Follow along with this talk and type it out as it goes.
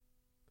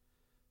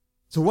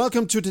So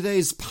welcome to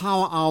today's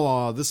Power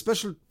Hour. The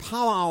special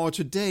Power Hour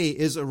today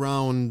is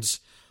around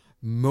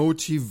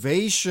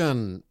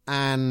motivation.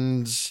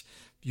 And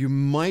you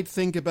might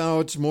think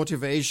about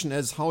motivation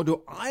as how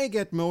do I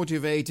get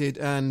motivated,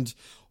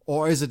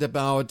 or is it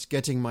about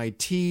getting my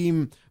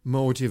team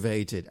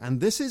motivated? And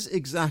this is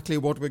exactly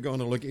what we're going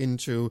to look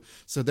into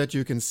so that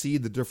you can see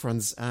the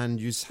difference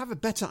and you have a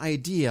better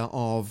idea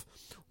of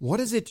what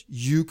is it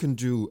you can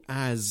do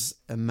as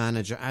a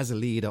manager, as a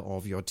leader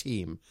of your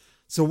team.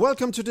 So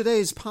welcome to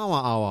today's Power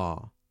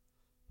Hour.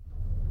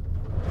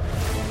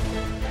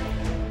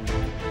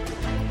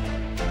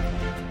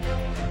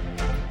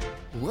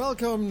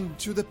 Welcome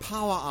to the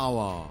Power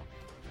Hour.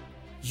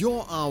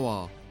 Your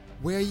hour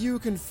where you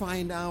can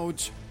find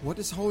out what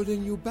is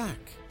holding you back.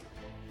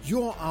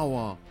 Your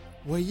hour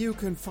where you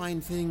can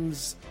find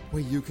things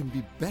where you can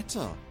be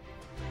better.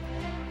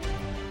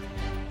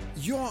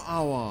 Your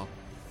hour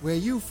where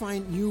you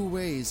find new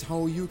ways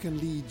how you can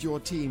lead your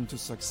team to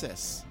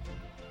success.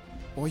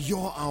 Or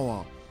your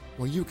hour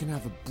where you can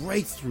have a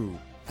breakthrough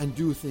and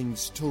do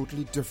things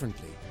totally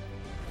differently.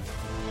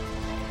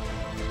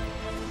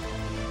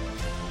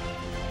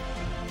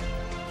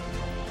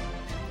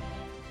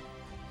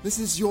 This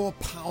is your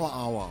Power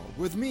Hour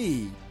with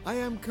me. I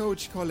am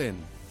Coach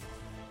Colin,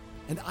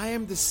 and I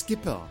am the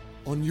skipper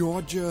on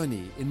your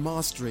journey in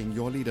mastering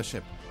your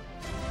leadership.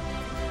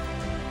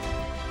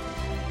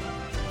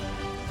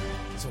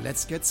 So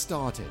let's get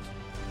started.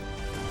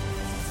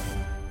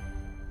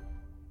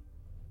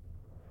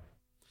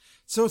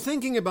 So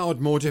thinking about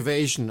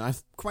motivation, I'm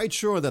quite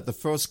sure that the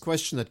first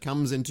question that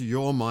comes into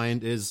your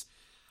mind is,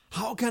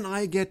 how can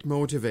I get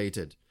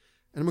motivated?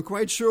 And I'm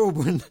quite sure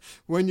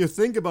when you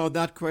think about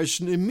that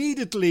question,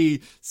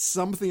 immediately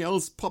something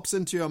else pops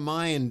into your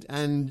mind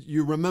and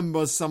you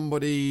remember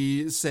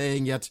somebody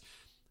saying yet,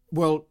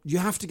 well, you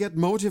have to get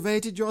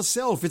motivated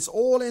yourself. It's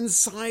all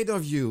inside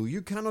of you.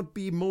 You cannot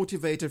be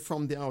motivated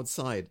from the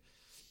outside.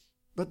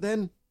 But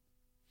then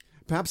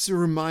perhaps you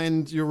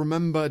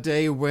remember a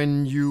day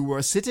when you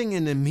were sitting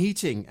in a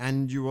meeting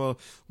and you were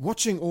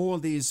looking at all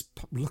these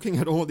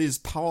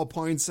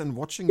PowerPoints and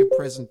watching a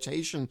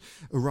presentation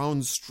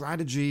around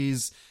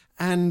strategies,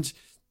 and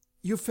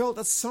you felt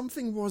that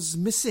something was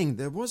missing.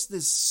 There was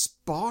this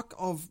spark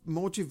of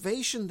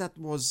motivation that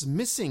was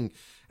missing,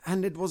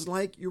 and it was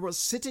like you were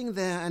sitting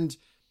there and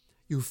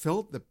you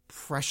felt the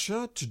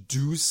pressure to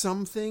do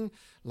something,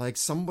 like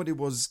somebody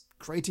was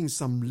creating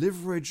some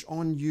leverage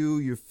on you.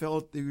 You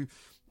felt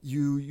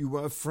You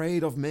were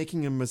afraid of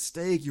making a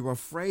mistake. You were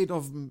afraid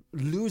of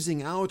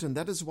losing out, and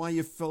that is why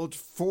you felt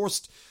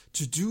forced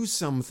to do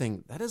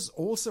something. That is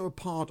also a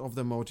part of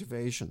the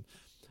motivation.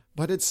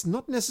 But it's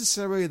not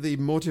necessarily the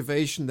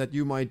motivation that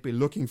you might be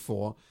looking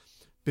for,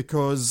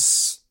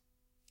 because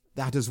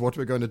that is what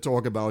we're going to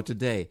talk about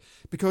today.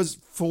 Because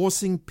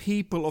forcing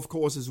people, of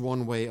course, is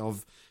one way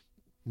of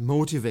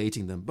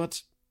motivating them.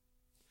 But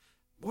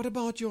what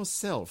about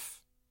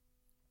yourself?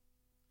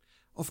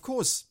 Of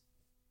course,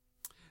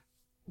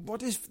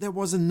 what if there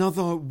was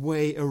another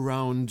way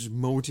around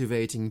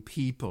motivating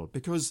people?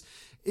 Because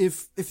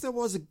if there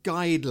was a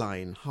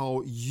guideline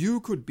how you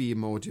could be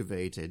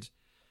motivated,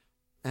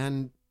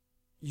 and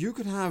you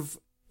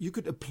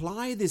could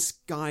apply this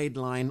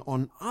guideline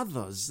on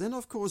others, then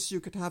of course you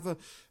could have a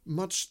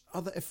much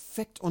other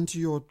effect onto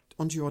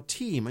your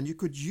team, and you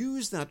could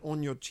use that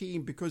on your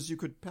team because you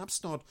could perhaps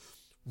start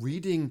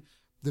reading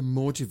the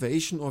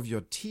motivation of your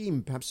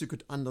team. Perhaps you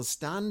could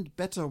understand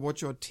better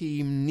what your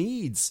team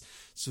needs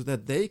so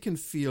that they can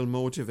feel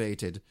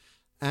motivated.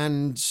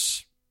 And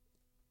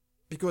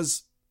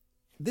because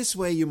this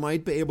way you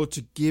might be able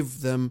to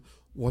give them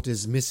what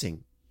is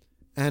missing.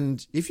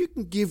 And if you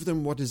can give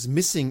them what is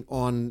missing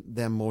on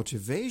their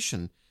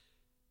motivation,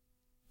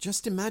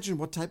 just imagine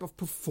what type of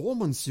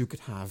performance you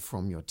could have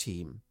from your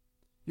team.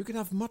 You could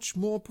have much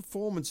more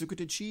performance. You could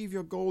achieve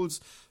your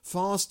goals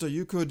faster.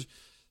 You could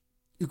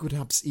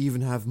perhaps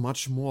even have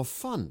much more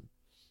fun.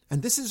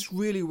 And this is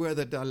really where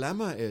the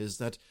dilemma is,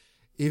 that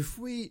if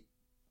we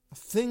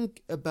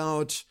think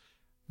about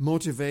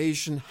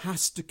motivation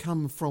has to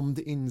come from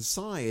the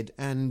inside,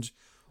 and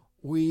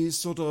we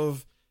sort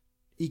of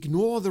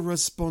ignore the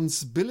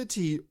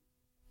responsibility,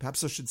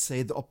 perhaps I should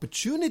say the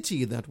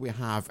opportunity that we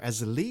have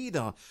as a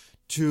leader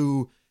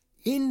to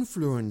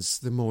influence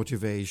the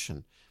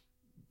motivation,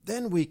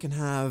 then we can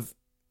have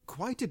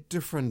quite a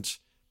different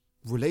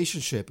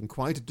relationship and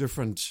quite a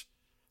different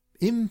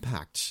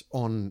impact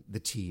on the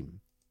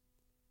team.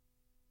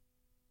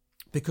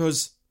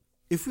 Because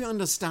if we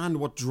understand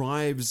what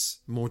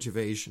drives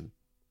motivation,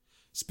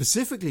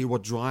 specifically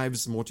what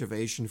drives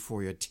motivation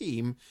for your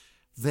team,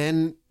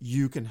 then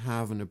you can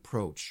have an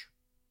approach.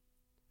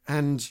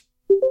 And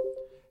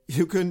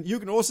you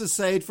can also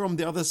say it from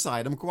the other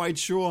side. I'm quite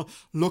sure,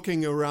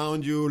 looking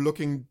around you,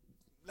 looking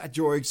at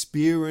your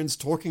experience,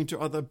 talking to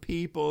other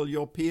people,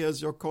 your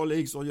peers, your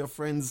colleagues, or your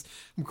friends,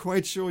 I'm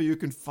quite sure you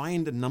can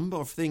find a number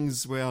of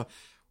things where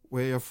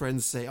your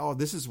friends say, oh,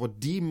 this is what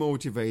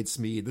demotivates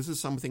me. This is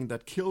something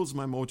that kills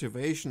my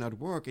motivation at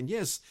work. And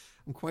yes,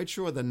 I'm quite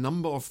sure the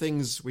number of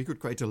things, we could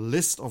create a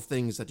list of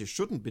things that you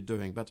shouldn't be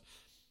doing, but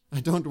I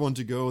don't want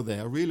to go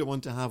there. I really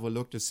want to have a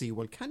look to see,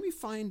 well, can we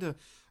find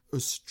a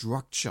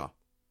structure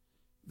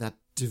that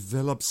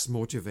develops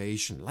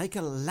motivation, like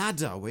a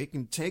ladder where you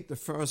can take the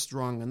first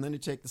rung and then you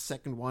take the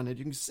second one and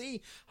you can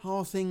see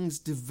how things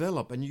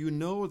develop, and you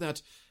know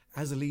that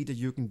as a leader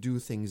you can do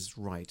things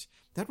right.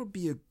 That would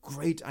be a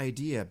great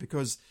idea,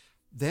 because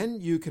then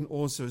you can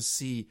also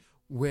see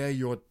where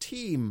your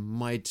team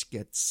might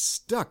get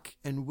stuck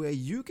and where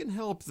you can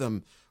help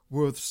them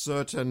with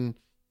certain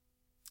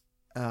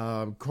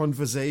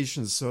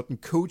conversations, certain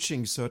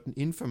coaching, certain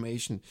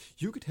information.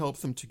 You could help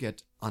them to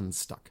get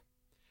unstuck.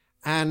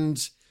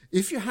 And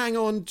if you hang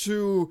on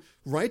to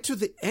right to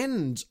the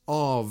end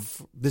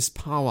of this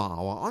Power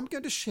Hour, I'm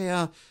going to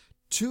share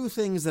 2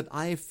 things that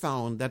I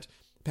found that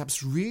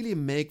perhaps really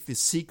make the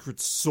secret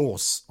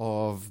source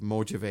of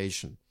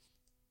motivation.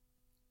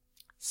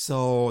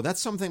 So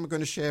that's something I'm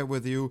going to share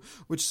with you,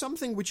 which is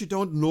something which you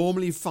don't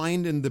normally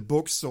find in the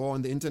books or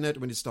on the internet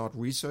when you start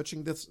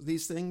researching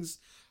these things.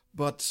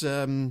 But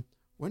when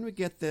we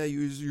get there,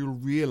 you'll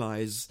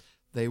realize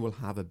they will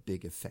have a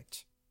big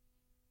effect.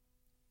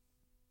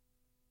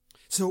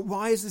 So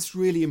why is this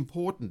really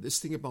important, this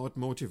thing about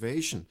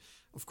motivation?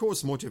 Of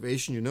course,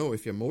 motivation,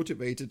 if you're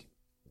motivated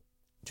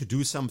to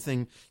do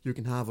something, you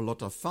can have a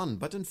lot of fun.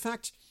 But in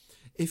fact,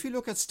 if you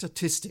look at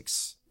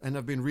statistics, and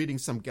I've been reading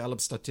some Gallup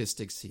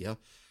statistics here,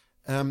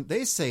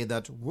 they say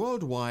that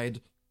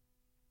worldwide,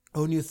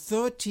 only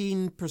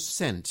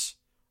 13%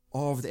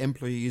 of the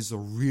employees are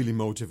really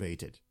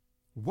motivated.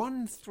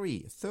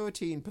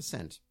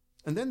 13%.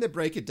 And then they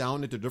break it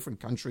down into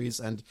different countries.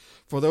 And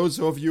for those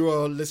of you who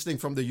are listening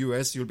from the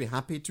US, you'll be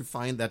happy to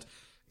find that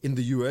in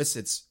the US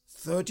it's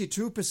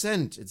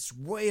 32%. It's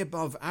way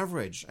above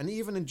average. And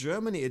even in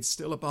Germany, it's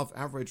still above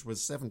average with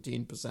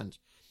 17%.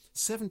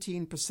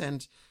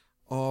 17%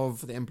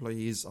 of the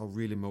employees are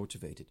really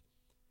motivated.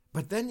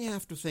 But then you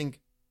have to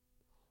think,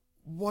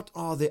 what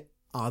are the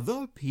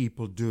other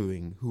people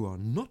doing who are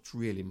not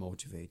really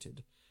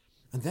motivated?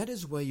 And that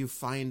is where you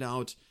find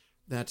out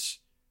that,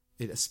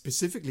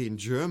 specifically in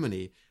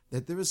Germany,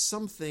 that there is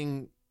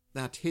something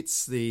that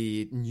hits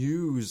the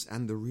news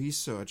and the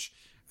research,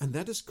 and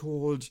that is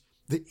called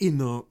the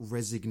inner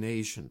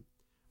resignation,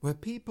 where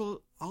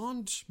people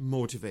aren't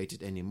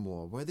motivated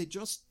anymore, where they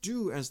just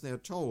do as they're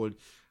told,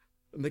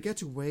 and they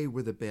get away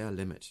with a bare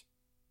limit.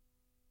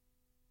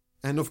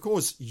 And of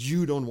course,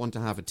 you don't want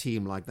to have a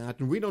team like that,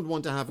 and we don't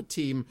want to have a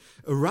team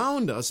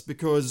around us,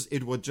 because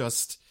it would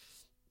just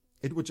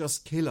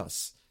kill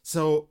us.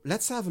 So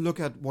let's have a look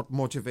at what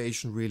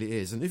motivation really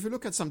is. And if you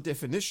look at some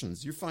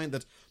definitions, you find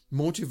that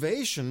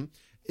motivation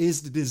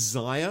is the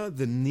desire,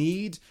 the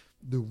need,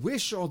 the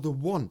wish or the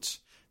want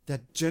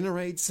that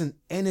generates an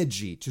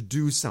energy to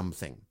do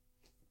something.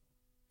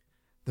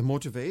 The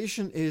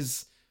motivation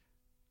is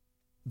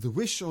the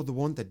wish or the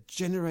want that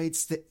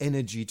generates the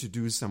energy to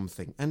do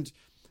something. And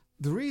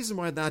the reason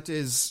why that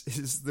is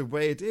the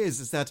way it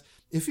is that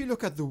if you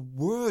look at the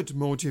word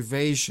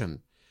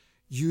motivation,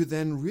 you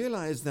then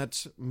realize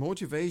that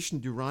motivation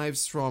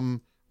derives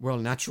from, well,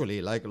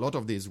 naturally, like a lot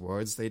of these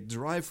words, they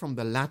derive from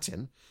the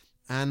Latin,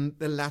 and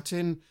the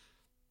Latin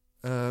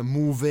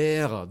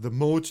movere, the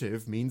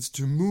motive, means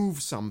to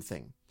move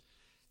something.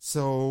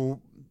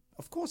 So,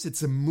 of course,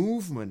 it's a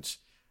movement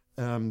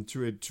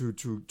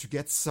to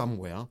get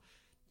somewhere,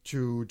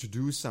 to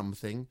do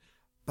something.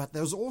 But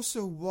there's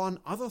also one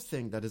other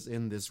thing that is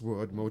in this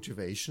word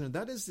motivation, and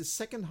that is the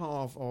second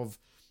half of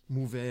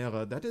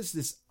movere, that is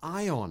this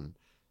ion.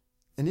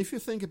 And if you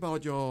think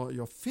about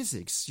your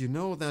physics, you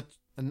know that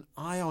an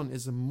ion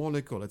is a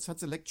molecule. It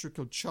has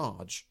electrical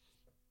charge.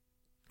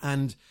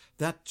 And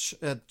that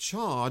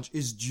charge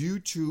is due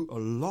to a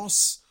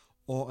loss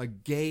or a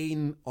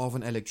gain of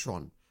an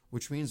electron,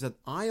 which means that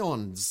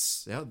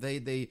ions,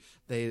 they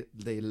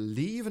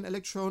leave an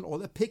electron or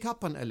they pick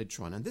up an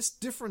electron. And this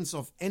difference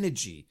of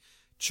energy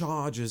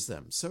charges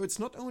them. So it's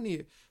not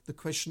only the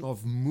question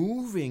of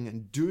moving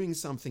and doing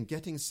something,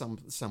 getting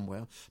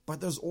somewhere,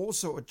 but there's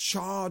also a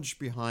charge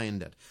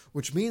behind it,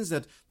 which means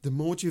that the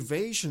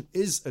motivation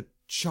is a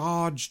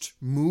charged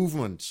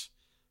movement.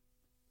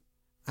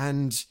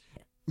 And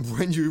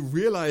when you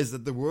realize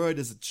that the word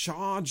is a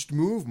charged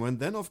movement,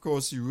 then of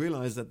course you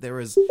realize that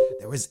there is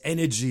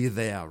energy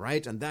there,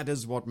 right? And that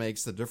is what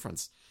makes the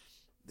difference.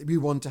 We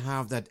want to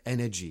have that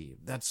energy.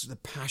 That's the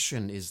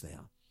passion is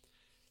there.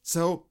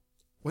 So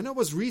when I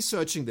was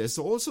researching this,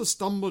 I also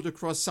stumbled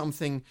across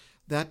something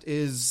that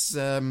is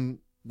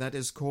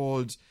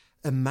called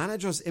a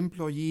manager's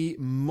employee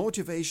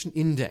motivation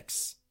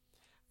index.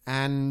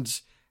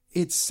 And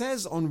it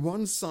says on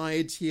one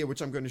side here,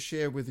 which I'm going to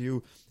share with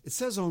you, it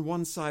says on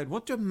one side,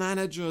 what do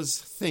managers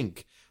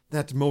think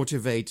that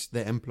motivate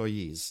their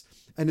employees?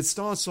 And it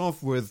starts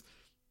off with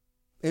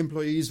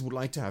employees would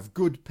like to have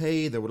good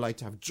pay, they would like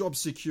to have job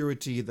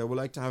security, they would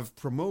like to have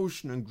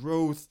promotion and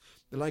growth,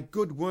 they like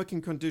good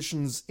working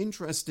conditions,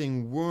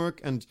 interesting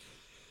work, and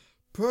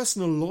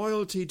personal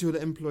loyalty to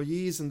the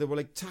employees, and they would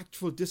like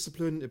tactful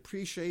discipline,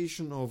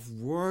 appreciation of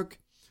work,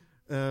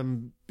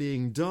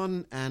 being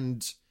done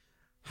and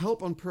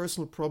help on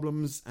personal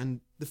problems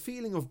and the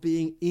feeling of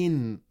being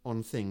in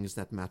on things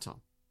that matter.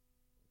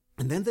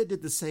 And then they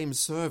did the same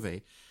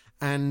survey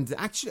and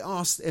actually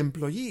asked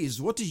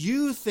employees, what do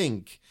you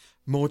think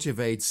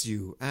motivates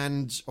you?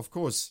 And of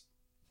course,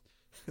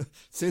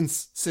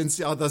 since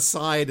the other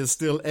side is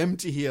still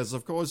empty here, so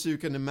of course you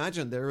can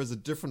imagine there is a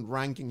different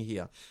ranking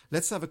here.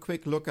 Let's have a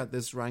quick look at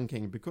this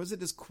ranking because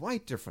it is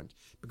quite different.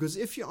 Because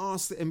if you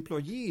ask the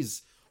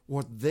employees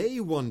what they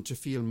want to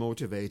feel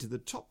motivated, the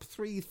top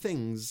 3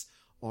 things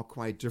are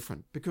quite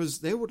different because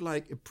they would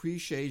like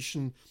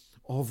appreciation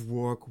of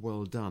work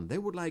well done. They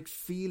would like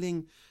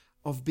feeling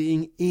of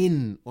being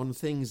in on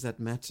things that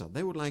matter.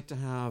 They would like to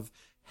have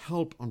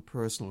help on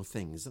personal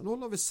things. And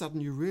all of a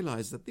sudden you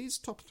realize that these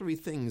top 3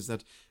 things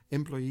that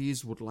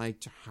employees would like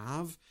to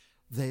have,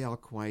 they are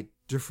quite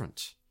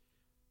different.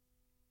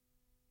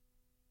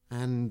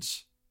 And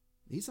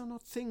these are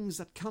not things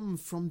that come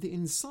from the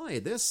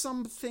inside. There's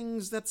some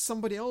things that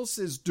somebody else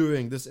is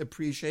doing, this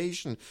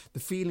appreciation, the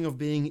feeling of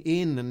being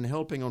in and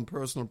helping on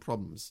personal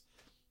problems.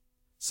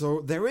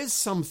 So there is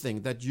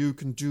something that you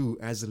can do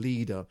as a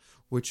leader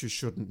which you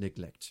shouldn't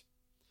neglect.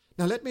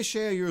 Now let me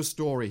share you a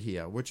story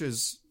here, which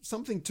is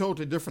something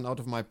totally different out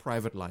of my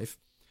private life.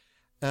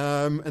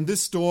 And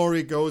this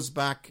story goes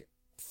back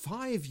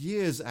 5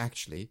 years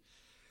actually.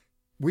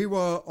 We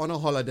were on a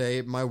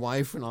holiday, my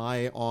wife and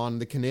I, on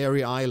the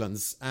Canary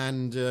Islands.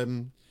 And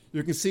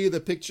you can see the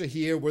picture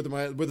here with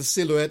a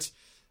silhouette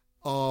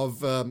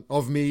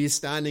of me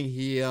standing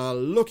here,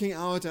 looking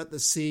out at the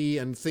sea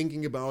and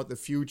thinking about the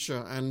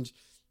future. And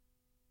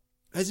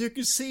as you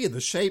can see, the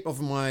shape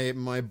of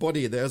my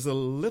body, there's a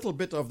little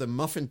bit of the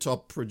muffin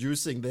top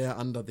producing there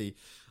under the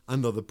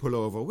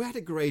pullover. We had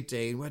a great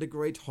day, we had a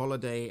great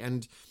holiday,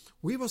 and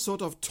we were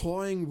sort of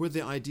toying with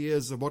the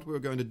ideas of what we were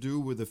going to do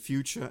with the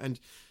future. And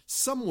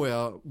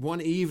somewhere,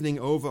 one evening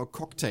over a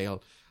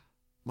cocktail,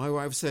 my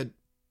wife said,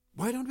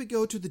 why don't we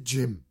go to the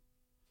gym?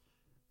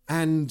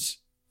 And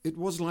it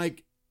was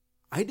like,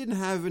 I didn't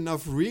have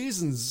enough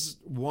reasons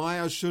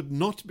why I should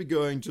not be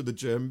going to the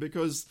gym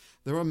because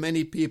there are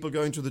many people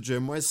going to the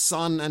gym. My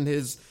son and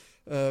his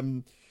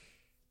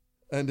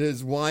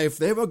wife,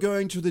 they were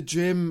going to the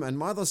gym, and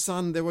my other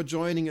son, they were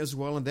joining as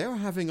well, and they were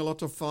having a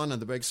lot of fun,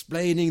 and they were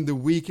explaining the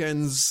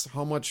weekends,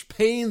 how much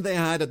pain they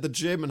had at the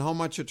gym and how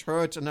much it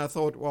hurt. And I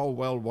thought, well,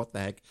 what the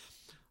heck?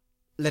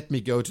 Let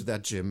me go to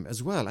that gym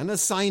as well. And I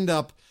signed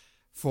up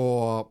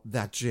for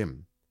that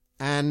gym.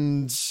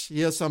 And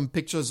here's some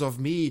pictures of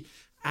me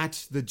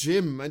at the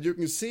gym, and you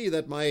can see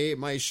that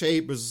my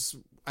shape was,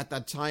 at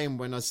that time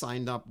when I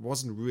signed up,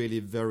 wasn't really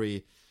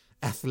very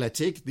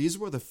athletic. These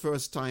were the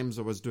first times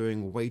I was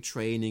doing weight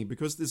training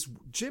because this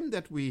gym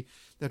that we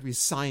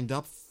signed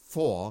up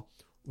for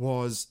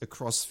was a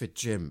CrossFit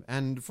gym.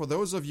 And for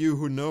those of you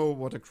who know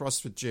what a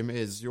CrossFit gym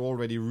is, you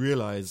already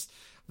realize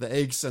the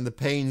aches and the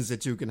pains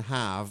that you can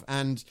have.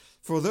 And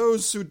for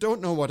those who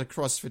don't know what a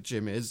CrossFit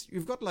gym is,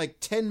 you've got like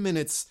 10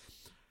 minutes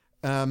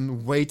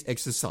weight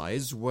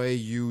exercise where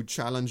you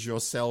challenge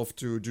yourself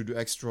to do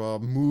extra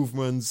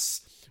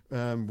movements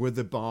with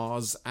the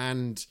bars,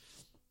 and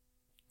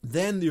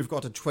then you've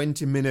got a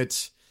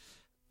 20-minute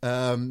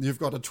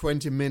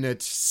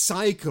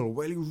cycle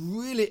where you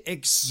really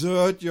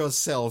exert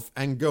yourself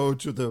and go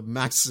to the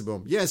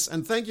maximum. Yes,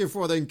 and thank you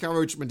for the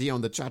encouragement here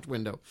on the chat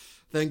window.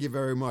 Thank you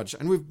very much.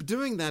 And we've been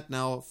doing that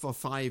now for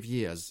 5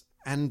 years,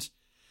 and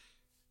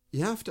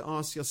you have to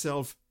ask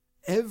yourself,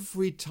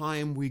 every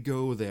time we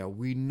go there,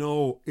 we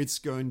know it's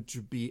going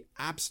to be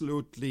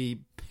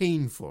absolutely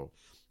painful.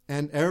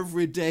 And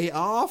every day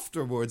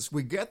afterwards,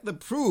 we get the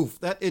proof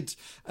that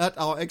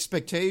our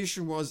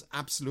expectation was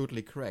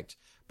absolutely correct.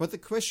 But the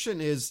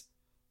question is,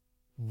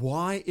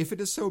 why, if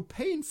it is so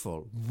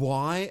painful,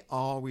 why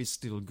are we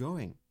still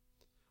going?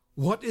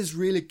 What is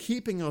really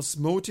keeping us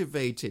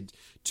motivated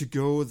to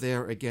go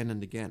there again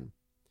and again?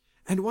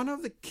 And one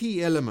of the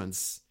key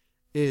elements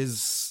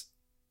is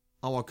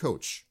our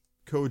coach.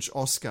 Coach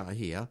Oscar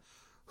here,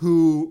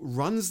 who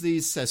runs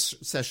these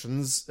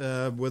sessions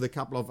with a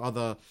couple of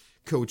other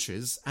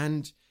coaches.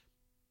 And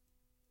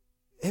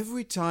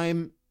every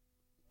time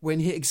when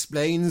he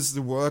explains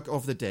the work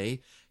of the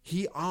day,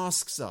 he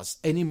asks us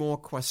any more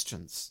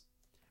questions.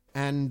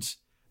 And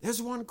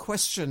there's one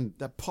question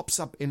that pops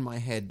up in my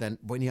head then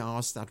when he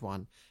asked that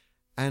one.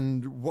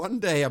 And one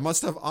day I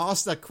must have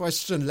asked that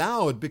question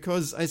loud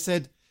because I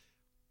said,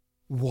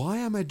 why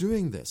am I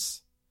doing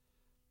this?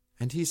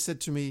 And he said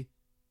to me,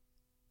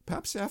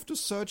 perhaps you have to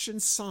search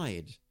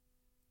inside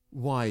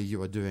why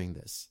you are doing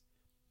this.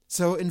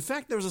 So, in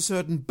fact, there's a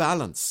certain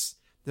balance.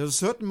 There's a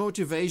certain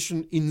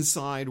motivation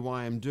inside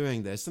why I'm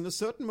doing this, and a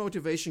certain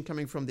motivation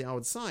coming from the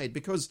outside,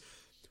 because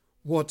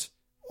what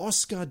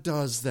Oscar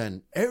does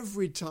then,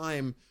 every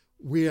time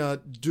we are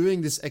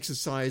doing this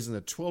exercise, and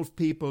there are 12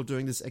 people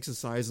doing this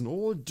exercise, and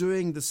all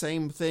doing the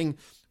same thing,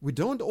 we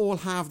don't all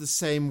have the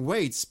same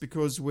weights,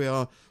 because we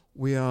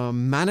are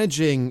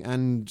managing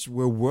and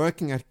we're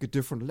working at a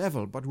different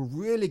level, but we're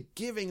really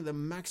giving the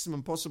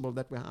maximum possible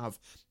that we have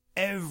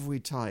every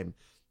time.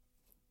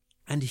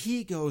 And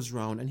he goes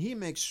around and he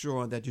makes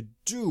sure that you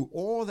do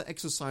all the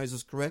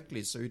exercises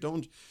correctly so you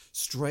don't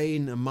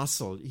strain a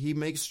muscle. He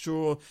makes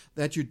sure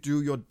that you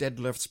do your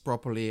deadlifts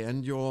properly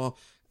and your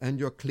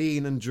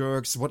clean and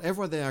jerks,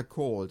 whatever they are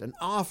called. And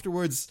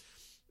afterwards,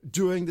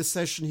 during the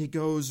session, he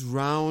goes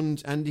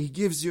round and he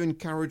gives you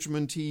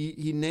encouragement.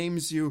 He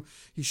names you.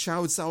 He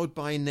shouts out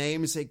by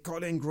name, say,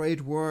 "Colin,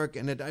 great work."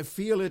 And I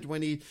feel it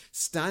when he's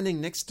standing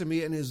next to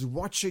me and is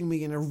watching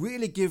me, and I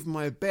really give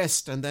my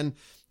best. And then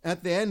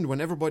at the end,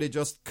 when everybody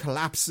just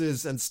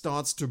collapses and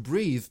starts to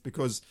breathe,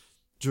 because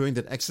during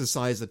that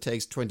exercise that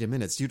takes 20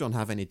 minutes, you don't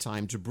have any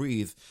time to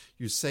breathe.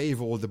 You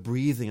save all the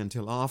breathing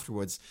until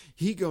afterwards.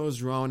 He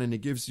goes around and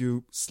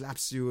he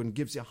slaps you and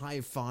gives you a high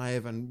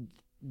five and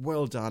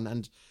well done.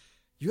 And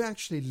you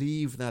actually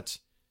leave that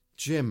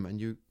gym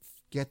and you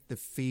get the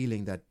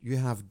feeling that you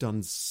have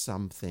done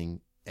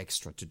something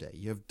extra today.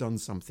 You have done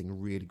something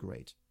really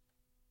great.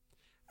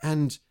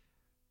 And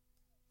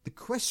the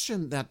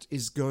question that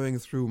is going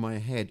through my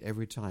head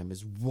every time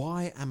is,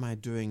 why am I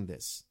doing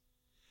this?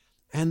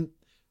 And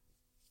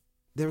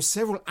there are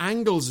several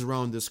angles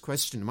around this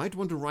question. You might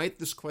want to write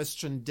this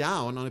question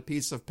down on a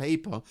piece of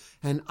paper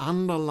and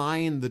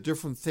underline the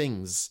different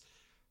things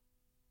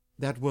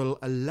that will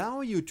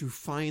allow you to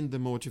find the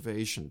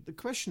motivation. The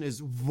question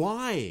is,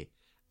 why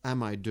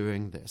am I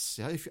doing this?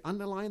 Yeah, if you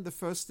underline the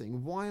first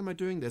thing, why am I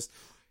doing this?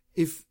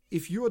 If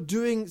you're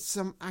doing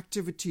some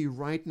activity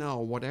right now,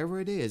 whatever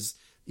it is,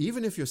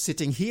 even if you're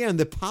sitting here in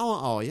the power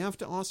hour, you have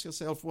to ask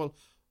yourself, well,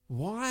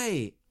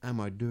 why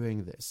am I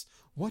doing this?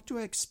 What do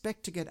I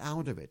expect to get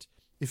out of it?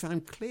 If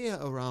I'm clear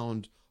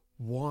around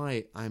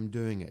why I'm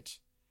doing it,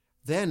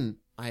 then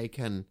I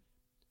can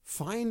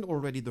find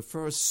already the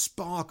first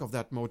spark of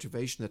that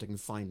motivation that I can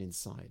find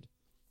inside.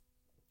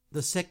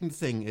 The second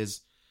thing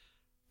is,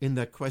 in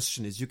that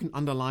question, is you can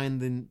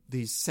underline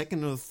the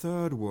second or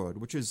third word,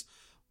 which is,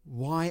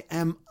 why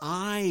am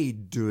I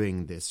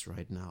doing this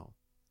right now?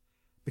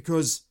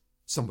 Because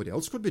somebody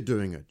else could be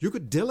doing it. You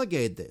could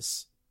delegate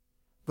this.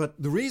 But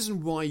the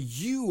reason why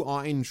you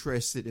are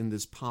interested in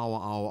this power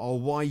hour, or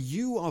why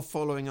you are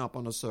following up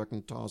on a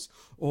certain task,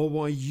 or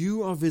why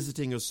you are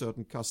visiting a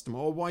certain customer,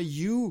 or why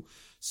you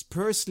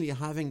personally are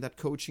having that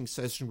coaching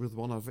session with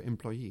one of your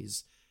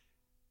employees,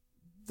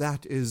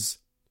 that is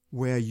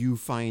where you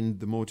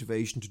find the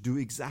motivation to do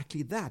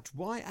exactly that.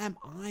 Why am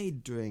I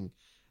doing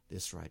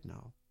this right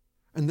now?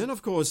 And then,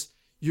 of course,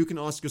 you can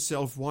ask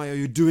yourself, why are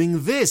you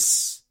doing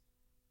this?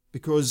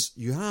 Because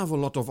you have a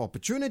lot of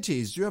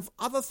opportunities. You have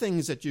other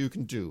things that you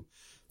can do.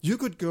 You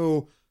could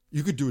do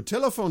a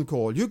telephone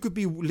call. You could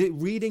be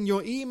reading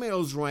your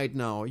emails right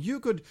now. You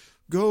could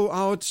go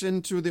out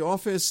into the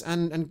office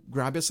and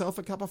grab yourself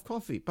a cup of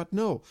coffee. But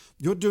no,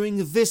 you're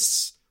doing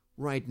this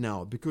right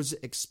now because you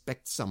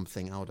expect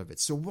something out of it.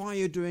 So why are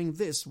you doing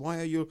this? Why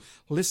are you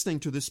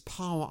listening to this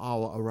power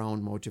hour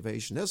around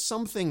motivation? There's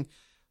something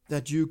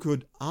that you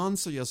could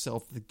answer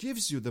yourself that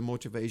gives you the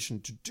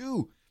motivation to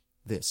do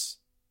this.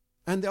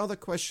 And the other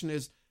question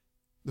is,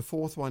 the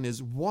fourth one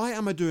is, why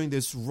am I doing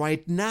this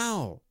right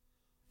now?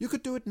 You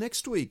could do it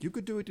next week. You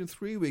could do it in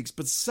 3 weeks.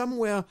 But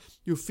somewhere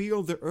you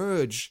feel the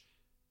urge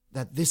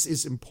that this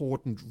is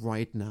important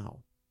right now.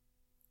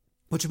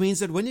 Which means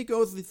that when you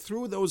go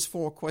through those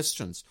 4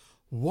 questions,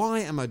 why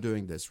am I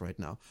doing this right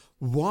now?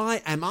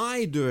 Why am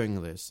I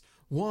doing this?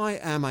 Why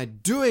am I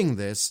doing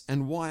this?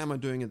 And why am I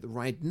doing it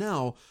right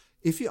now?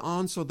 If you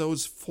answer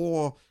those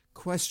 4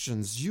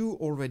 questions, you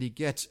already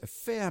get a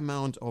fair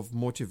amount of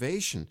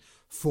motivation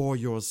for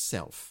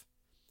yourself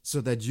so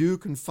that you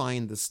can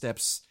find the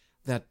steps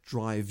that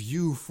drive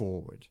you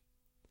forward.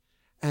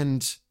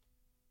 And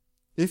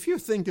if you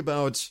think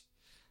about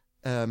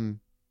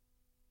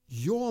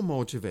your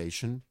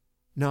motivation,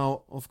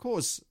 now, of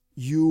course,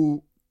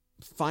 you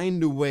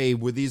find a way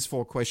with these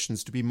 4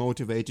 questions to be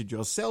motivated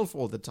yourself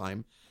all the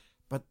time.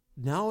 But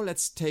now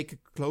let's take a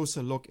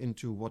closer look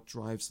into what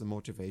drives the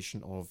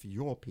motivation of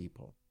your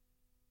people.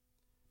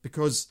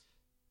 Because,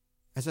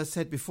 as I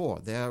said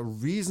before, there are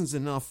reasons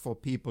enough for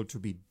people to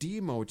be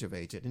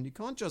demotivated. And you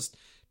can't just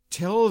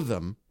tell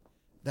them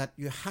that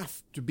you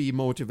have to be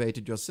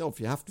motivated yourself.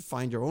 You have to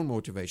find your own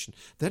motivation.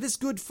 That is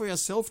good for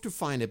yourself to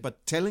find it.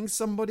 But telling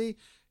somebody,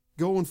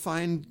 go and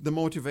find the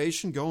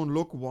motivation, go and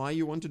look why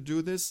you want to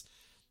do this,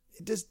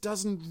 it just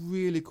doesn't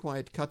really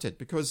quite cut it.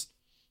 Because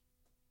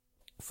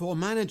for a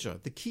manager,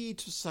 the key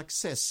to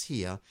success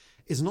here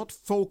is not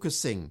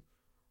focusing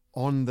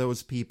on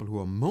those people who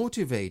are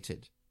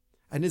motivated,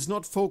 and is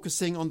not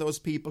focusing on those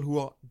people who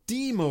are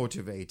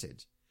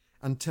demotivated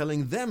and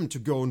telling them to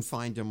go and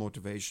find their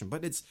motivation.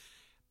 But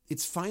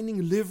it's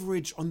finding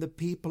leverage on the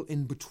people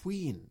in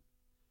between,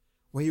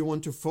 where you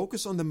want to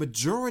focus on the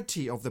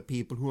majority of the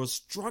people who are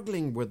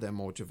struggling with their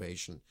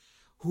motivation,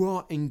 who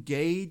are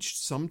engaged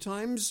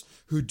sometimes,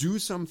 who do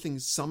something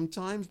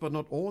sometimes, but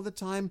not all the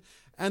time.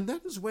 And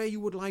that is where you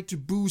would like to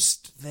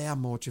boost their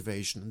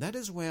motivation. And that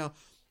is where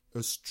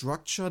a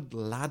structured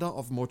ladder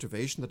of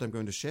motivation that I'm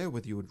going to share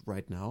with you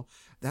right now,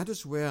 that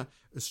is where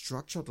a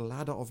structured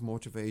ladder of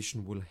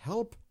motivation will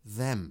help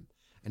them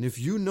And if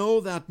you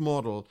know that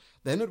model,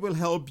 then it will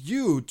help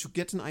you to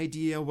get an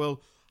idea,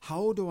 well,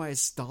 how do I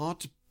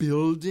start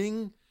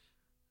building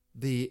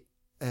the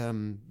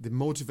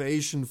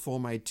motivation for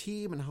my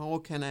team, and how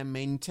can I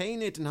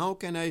maintain it, and how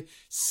can I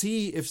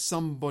see if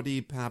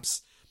somebody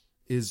perhaps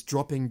is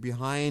dropping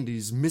behind,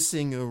 is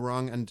missing a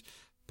rung, and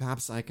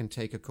perhaps I can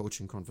take a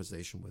coaching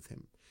conversation with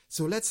him.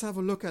 So let's have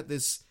a look at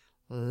this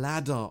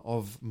ladder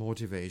of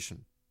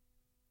motivation.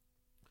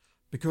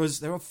 Because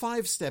there are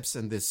 5 steps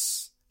in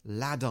this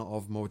ladder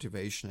of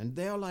motivation, and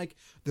they are like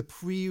the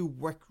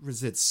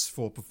prerequisites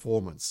for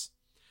performance.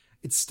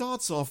 It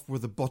starts off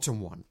with the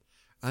bottom one.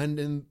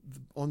 And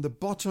on the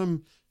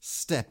bottom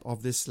step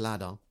of this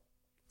ladder,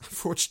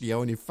 unfortunately I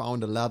only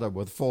found a ladder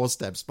with 4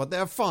 steps, but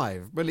there are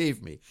 5,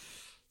 believe me.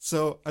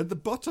 So at the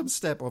bottom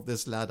step of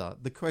this ladder,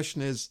 the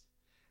question is,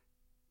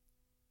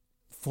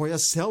 for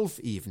yourself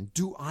even,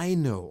 do I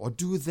know or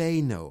do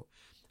they know?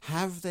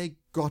 Have they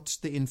got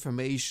the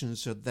information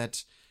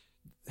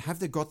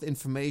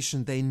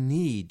they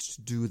need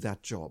to do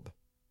that job?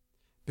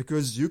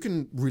 Because you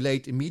can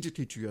relate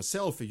immediately to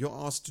yourself. If you're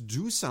asked to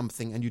do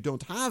something and you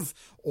don't have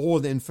all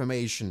the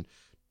information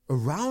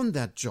around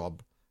that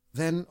job,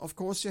 then of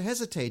course you're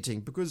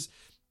hesitating because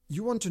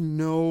you want to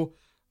know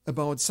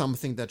about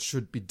something that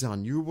should be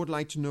done. You would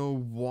like to know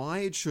why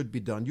it should be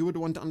done. You would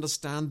want to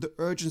understand the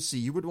urgency.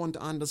 You would want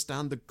to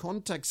understand the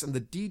context and the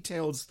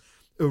details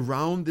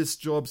around this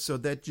job so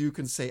that you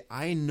can say,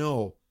 I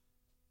know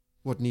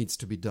what needs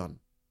to be done.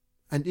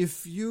 And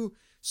if you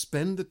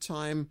spend the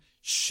time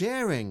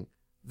sharing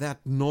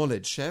that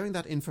knowledge, sharing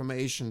that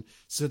information,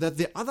 so that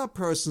the other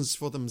persons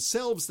for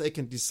themselves, they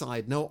can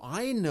decide, no,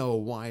 I know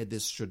why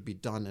this should be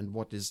done and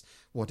what is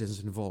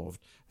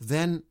involved,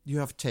 then you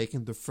have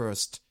taken the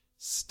first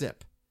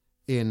step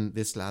in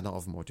this ladder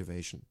of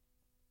motivation.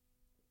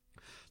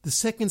 The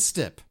second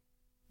step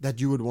that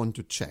you would want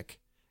to check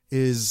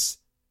is,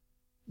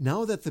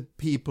 now that the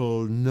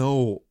people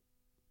know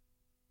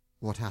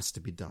what has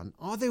to be done,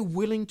 are they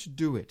willing to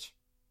do it?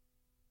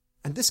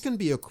 And this can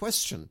be a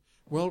question.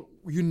 Well,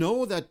 you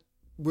know that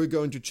we're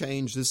going to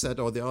change this, that,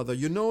 or the other.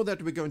 You know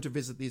that we're going to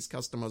visit these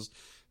customers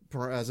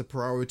as a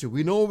priority.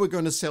 We know we're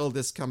going to sell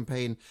this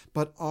campaign,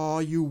 but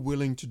are you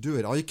willing to do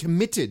it? Are you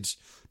committed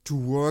to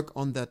work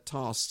on that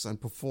tasks and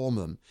perform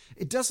them?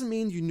 It doesn't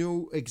mean you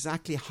know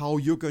exactly how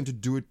you're going to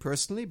do it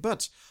personally,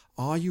 but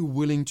are you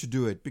willing to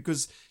do it?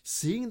 Because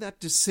seeing that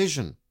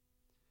decision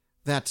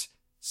that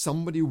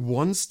somebody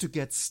wants to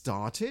get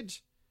started,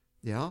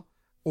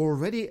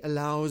 already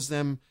allows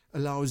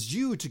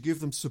you to give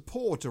them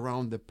support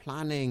around the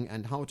planning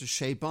and how to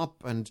shape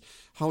up and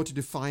how to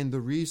define the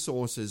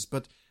resources.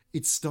 But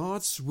it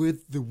starts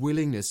with the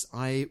willingness.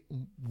 I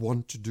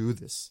want to do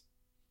this.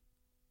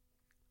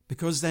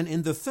 Because then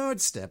in the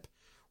third step,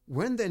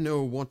 when they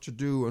know what to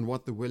do and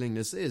what the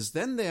willingness is,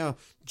 then they are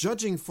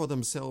judging for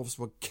themselves,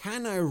 well,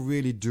 can I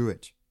really do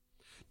it?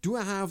 Do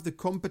I have the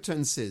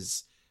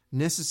competencies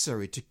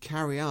necessary to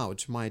carry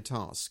out my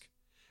task?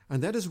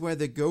 And that is where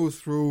they go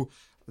through.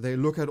 They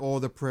look at all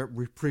the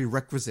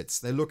prerequisites.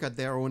 They look at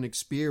their own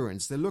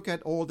experience. They look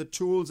at all the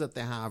tools that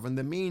they have and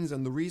the means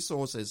and the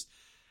resources.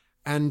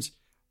 And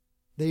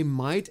they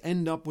might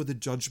end up with a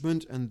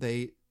judgment and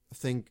they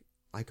think,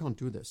 I can't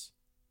do this.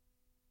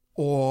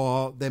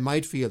 Or they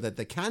might feel that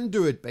they can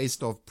do it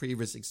based off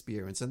previous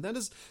experience. And that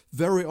is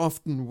very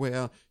often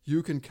where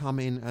you can come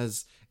in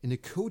as in a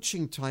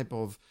coaching type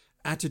of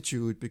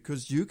attitude,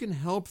 because you can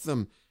help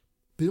them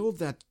build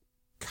that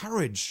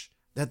courage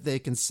that they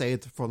can say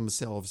it for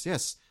themselves.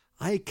 Yes,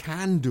 I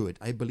can do it.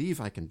 I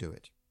believe I can do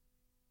it.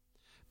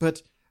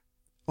 But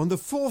on the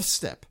fourth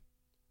step,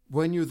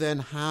 when you then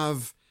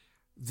have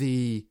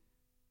they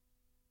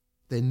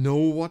know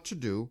what to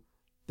do,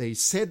 they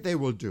said they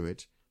will do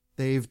it,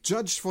 they've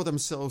judged for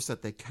themselves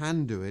that they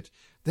can do it,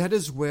 that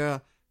is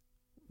where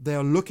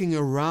they're looking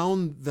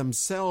around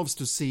themselves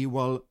to see,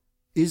 well,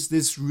 is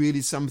this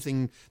really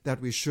something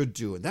that we should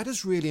do? And that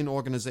is really in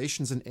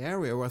organizations an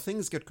area where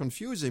things get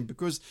confusing,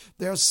 because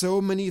there are so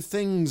many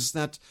things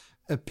that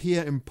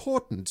appear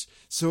important.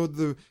 So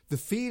the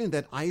feeling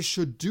that I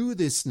should do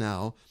this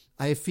now,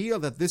 I feel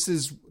that this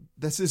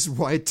is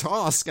my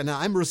task and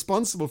I'm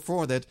responsible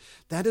for that.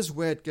 That is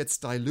where it gets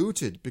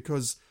diluted,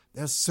 because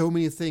there's so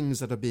many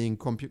things that are being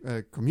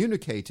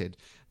communicated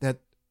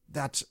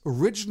that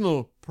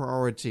original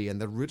priority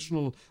and the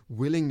original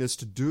willingness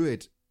to do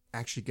it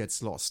actually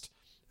gets lost.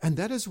 And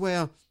that is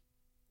where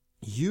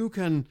you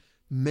can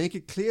make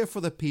it clear for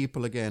the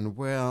people again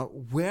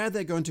where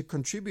they're going to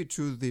contribute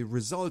to the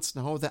results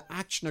and how the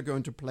action are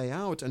going to play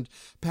out. And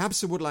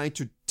perhaps they would like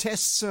to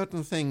test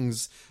certain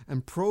things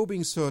and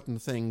probing certain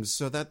things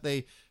so that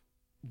they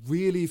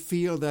really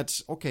feel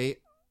that, okay,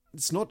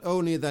 it's not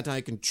only that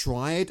I can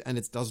try it and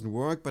it doesn't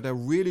work, but I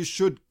really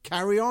should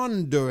carry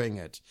on doing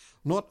it.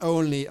 Not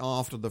only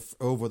over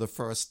the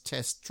first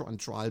test and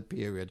trial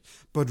period,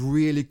 but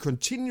really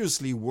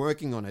continuously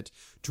working on it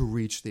to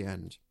reach the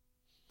end.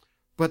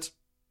 But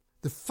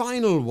the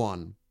final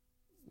one,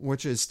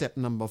 which is step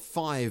number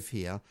 5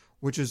 here,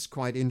 which is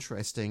quite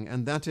interesting,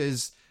 and that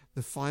is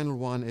the final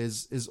one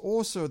is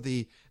also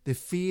the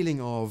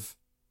feeling of,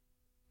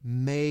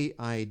 may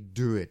I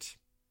do it?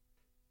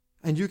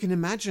 And you can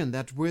imagine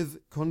that with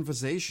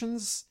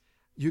conversations,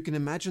 you can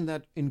imagine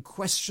that in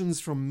questions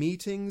from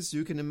meetings,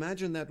 you can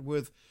imagine that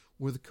with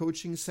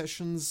coaching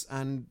sessions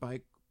and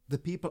by the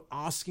people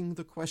asking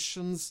the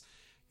questions,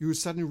 you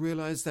suddenly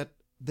realize that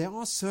there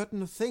are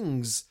certain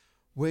things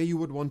where you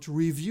would want to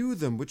review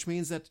them, which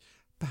means that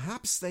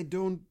perhaps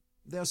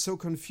they're so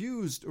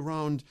confused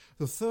around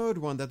the third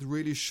one that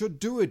really should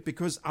do it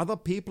because other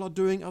people are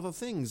doing other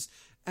things.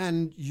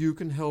 And you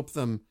can help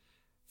them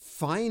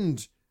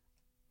find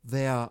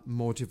their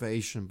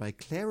motivation by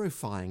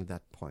clarifying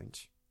that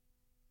point.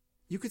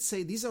 You could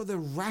say these are the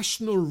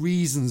rational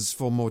reasons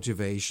for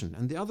motivation,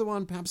 and the other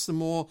one perhaps the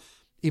more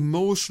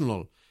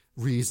emotional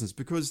reasons,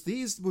 because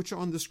these which are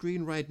on the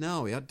screen right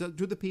now,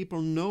 do the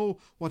people know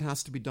what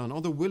has to be done? Are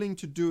they willing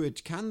to do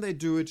it? Can they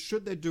do it?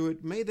 Should they do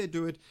it? May they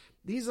do it?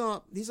 These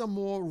are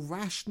more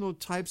rational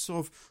types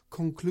of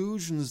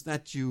conclusions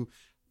that you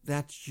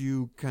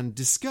can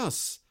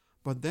discuss.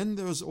 But then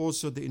there's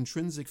also the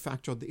intrinsic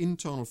factor, the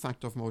internal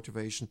factor of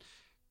motivation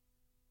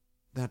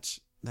that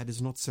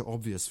is not so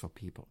obvious for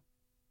people.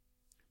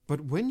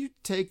 But when you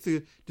take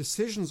the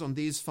decisions on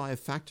these 5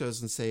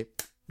 factors and say,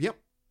 yep,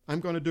 I'm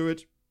going to do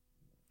it.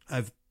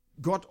 I've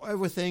got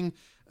everything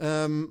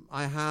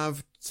I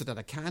have so that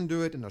I can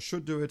do it and I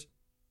should do it.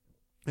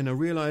 And I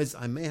realize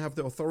I may have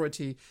the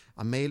authority,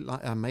 I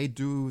may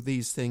do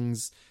these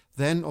things.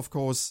 Then, of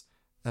course,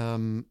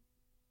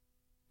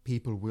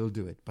 people will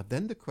do it. But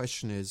then the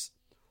question is,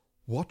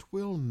 what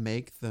will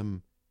make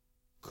them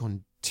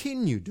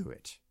continue do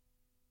it?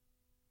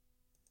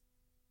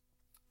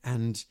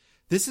 And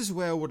this is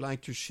where I would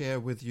like to share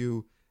with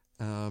you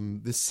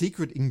the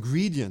secret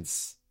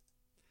ingredients,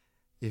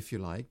 if you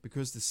like,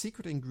 because the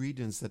secret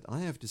ingredients that I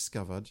have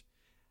discovered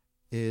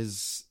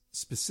is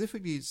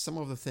specifically some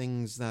of the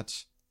things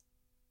that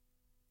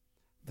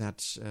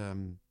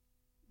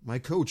my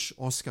coach,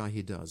 Oscar,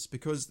 he does.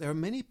 Because there are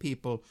many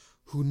people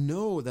who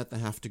know that they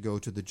have to go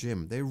to the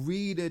gym. They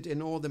read it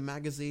in all the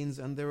magazines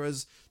and there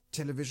is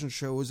television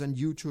shows and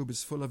YouTube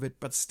is full of it.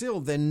 But still,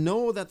 they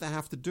know that they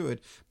have to do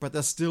it, but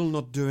they're still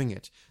not doing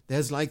it.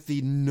 There's like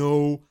the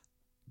no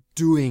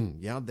doing.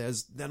 Yeah,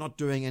 they're not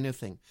doing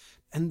anything.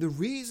 And the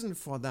reason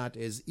for that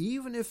is,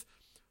 even if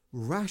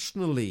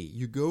rationally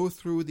you go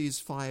through these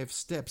 5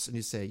 steps and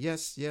you say,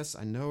 yes,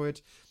 I know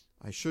it,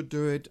 I should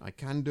do it, I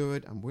can do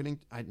it, I'm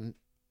willing,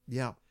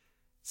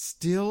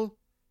 still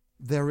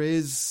there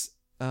is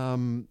a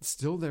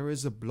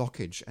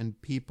blockage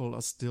and people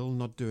are still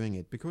not doing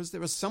it because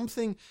there is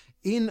something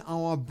in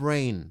our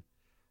brain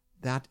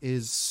that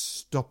is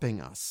stopping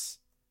us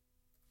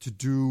to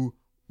do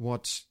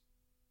what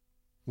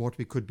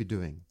we could be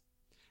doing.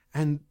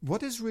 And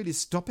what is really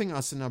stopping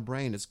us in our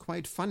brain is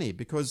quite funny,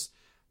 because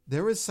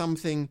there is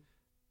something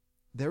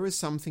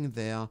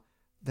there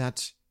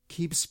that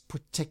keeps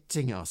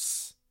protecting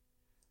us.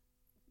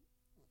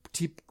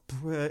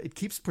 It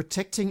keeps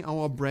protecting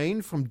our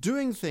brain from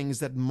doing things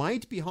that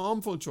might be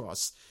harmful to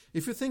us.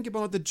 If you think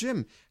about the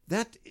gym,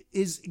 that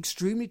is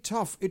extremely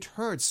tough. It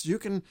hurts. You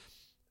can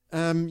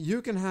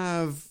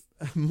have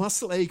a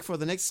muscle ache for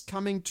the next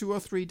coming 2 or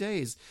 3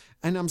 days,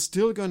 and I'm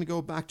still going to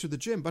go back to the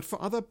gym. But for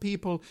other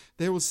people,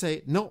 they will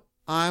say, no,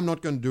 I'm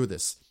not going to do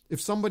this. If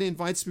somebody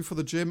invites me for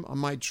the gym, I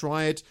might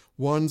try it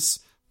once,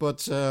 but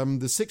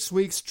the 6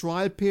 weeks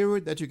trial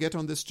period that you get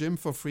on this gym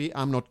for free,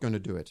 I'm not going to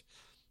do it.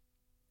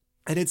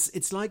 And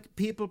it's like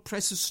people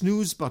press a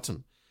snooze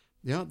button.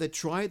 Yeah, they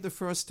try it the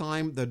first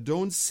time, they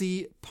don't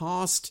see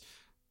past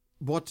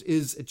what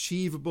is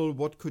achievable,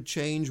 what could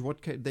change,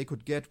 they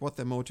could get, what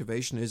their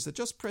motivation is. They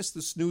just press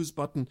the snooze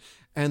button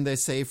and they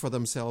say for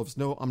themselves,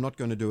 no, I'm not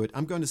going to do it.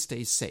 I'm going to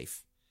stay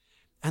safe.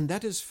 And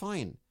that is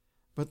fine.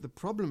 But the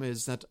problem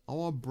is that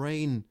our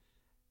brain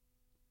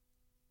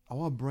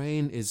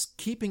is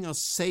keeping us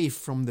safe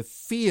from the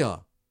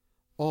fear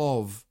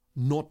of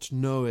not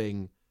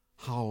knowing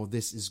how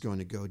this is going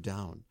to go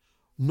down.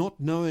 Not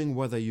knowing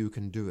whether you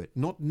can do it,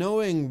 not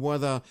knowing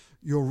whether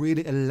you're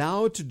really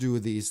allowed to do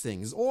these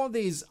things. All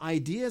these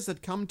ideas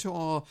that come to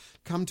our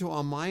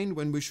mind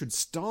when we should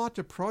start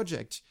a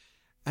project,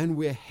 and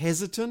we're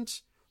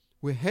hesitant.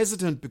 We're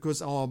hesitant because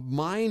our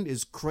mind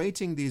is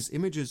creating these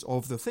images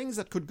of the things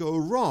that could go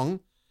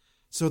wrong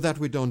so that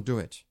we don't do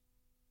it.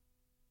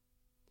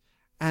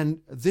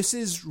 And this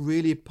is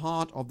really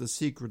part of the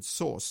secret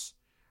sauce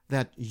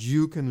that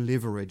you can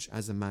leverage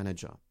as a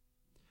manager.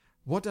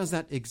 What does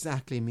that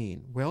exactly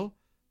mean? Well,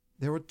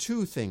 there are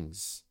 2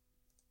 things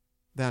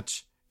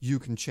that you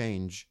can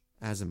change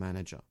as a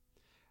manager.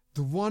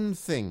 The one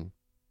thing,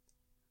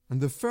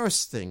 and the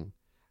first thing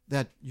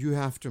that you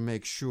have to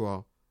make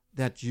sure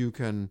that you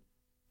can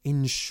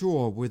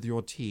ensure with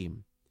your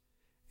team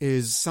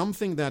is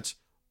something that,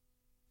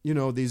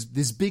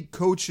 these big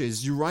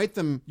coaches, you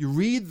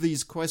read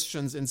these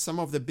questions in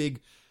some of the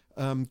big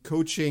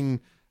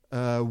coaching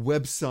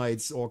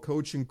websites or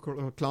coaching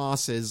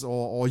classes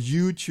or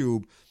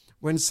YouTube.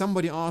 When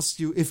somebody asks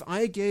you, if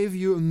I gave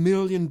you $1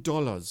 million,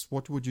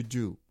 what would you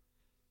do?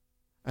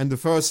 And the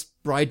first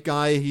bright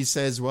guy, he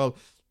says, well,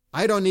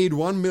 I don't need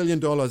 $1 million.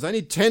 I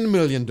need $10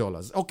 million.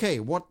 Okay,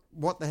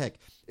 what the heck?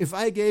 If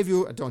I gave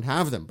you, I don't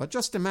have them, but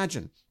just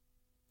imagine,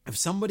 if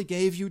somebody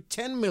gave you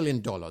 $10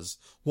 million,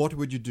 what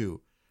would you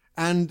do?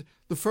 And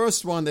the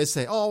first one, they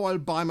say, oh, I'll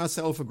buy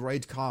myself a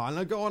great car and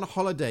I'll go on a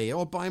holiday,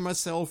 or buy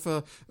myself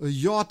a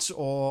yacht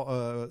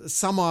or a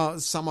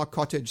summer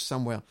cottage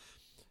somewhere.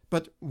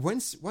 But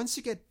once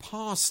you get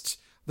past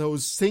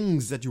those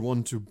things that you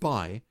want to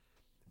buy,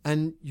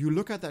 and you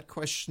look at that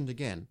question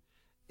again,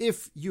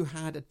 if you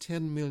had a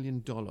 $10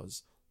 million,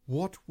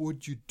 what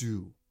would you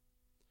do?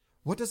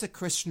 What does a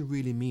question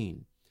really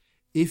mean?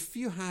 If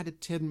you had a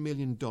 $10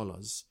 million,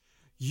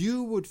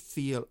 you would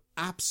feel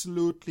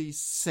absolutely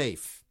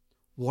safe.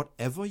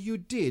 Whatever you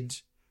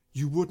did,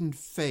 you wouldn't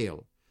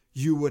fail.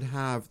 You would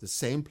have the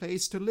same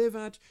place to live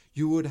at.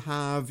 You would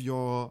have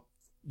your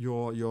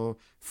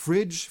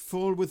fridge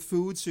full with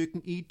food so you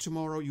can eat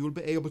tomorrow. You will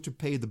be able to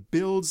pay the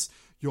bills.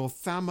 Your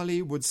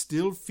family would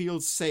still feel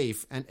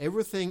safe, and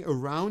everything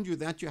around you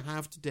that you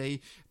have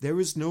today, there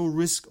is no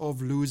risk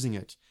of losing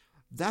it.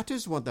 That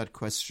is what that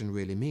question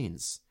really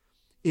means.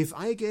 If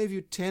I gave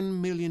you $10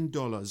 million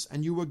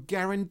and you were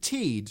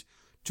guaranteed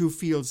to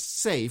feel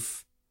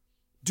safe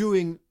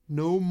doing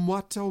no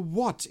matter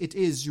what it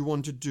is you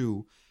want to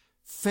do,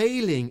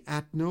 failing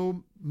at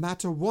no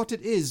matter what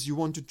it is you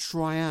want to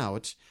try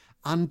out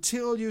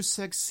until you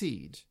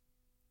succeed,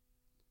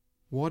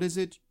 what is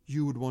it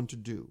you would want to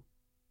do?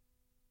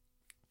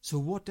 So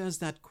what does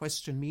that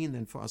question mean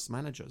then for us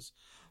managers?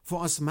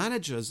 For us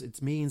managers,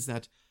 it means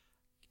that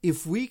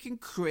if we can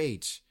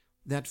create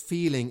that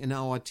feeling in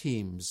our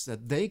teams,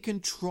 that they can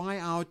try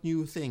out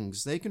new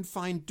things, they can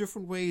find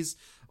different ways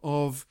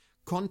of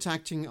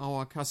contacting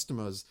our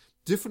customers,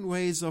 different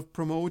ways of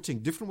promoting,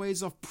 different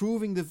ways of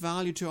proving the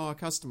value to our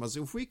customers.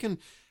 If we can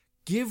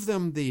give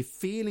them the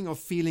feeling of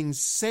feeling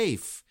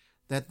safe,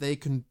 that they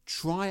can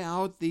try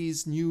out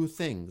these new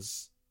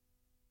things,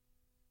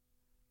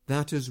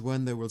 that is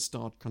when they will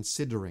start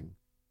considering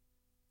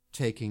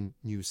taking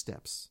new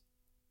steps.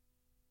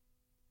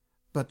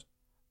 But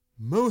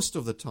most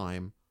of the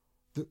time,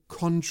 the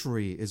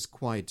contrary is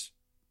quite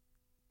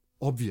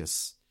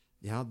obvious.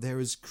 Yeah, there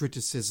is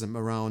criticism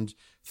around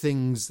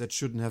things that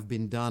shouldn't have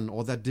been done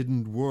or that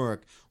didn't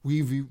work.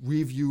 We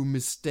review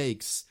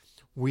mistakes.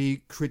 We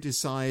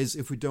criticize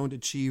if we don't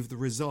achieve the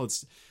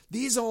results.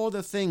 These are all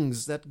the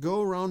things that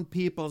go around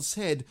people's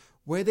head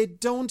where they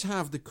don't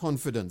have the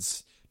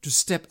confidence to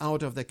step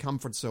out of their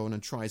comfort zone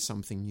and try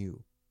something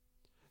new.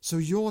 So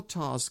your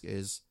task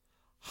is,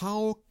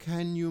 how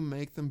can you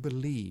make them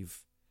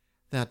believe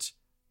that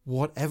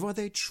whatever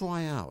they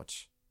try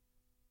out,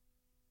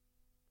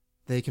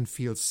 they can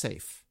feel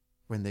safe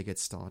when they get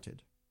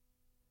started?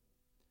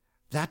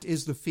 That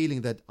is the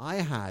feeling that I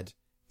had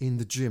in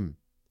the gym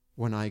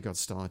when I got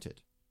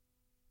started.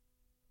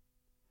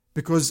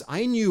 Because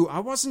I knew I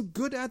wasn't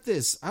good at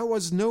this. I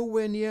was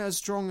nowhere near as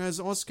strong as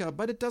Oscar,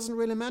 but it doesn't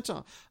really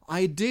matter.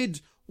 I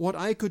did what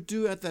I could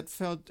do at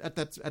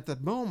that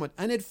moment,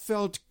 and it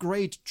felt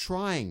great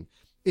trying.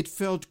 It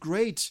felt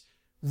great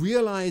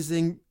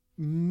realizing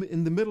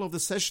in the middle of the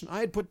session I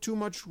had put too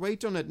much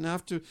weight on it and I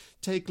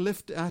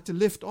had to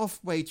lift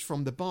off weight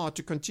from the bar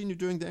to continue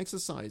doing the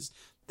exercise.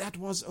 That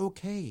was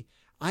okay.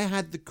 I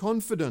had the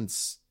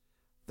confidence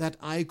that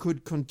I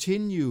could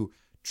continue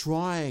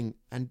trying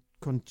and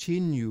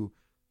continue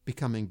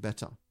becoming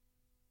better.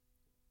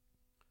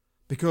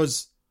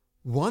 Because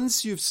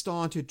once you've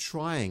started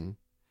trying,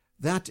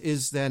 that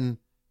is then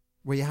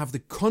where you have the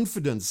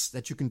confidence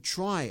that you can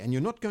try and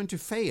you're not going to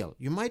fail.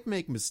 You might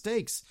make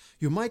mistakes,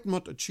 you might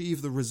not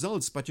achieve the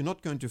results, but you're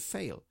not going to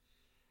fail.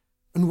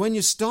 And when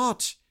you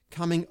start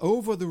coming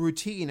over the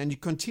routine and you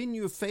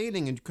continue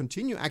failing and you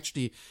continue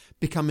actually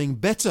becoming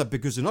better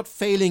because you're not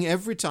failing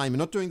every time, you're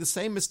not doing the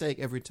same mistake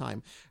every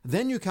time,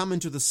 then you come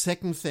into the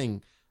second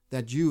thing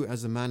that you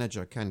as a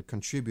manager can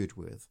contribute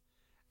with.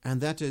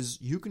 And that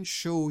is, you can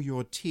show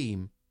your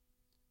team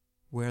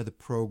where the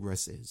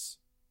progress is.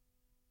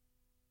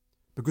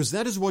 Because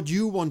that is what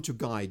you want to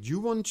guide.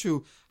 You want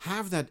to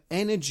have that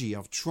energy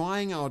of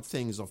trying out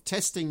things, of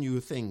testing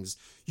new things.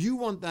 You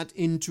want that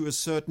into a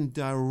certain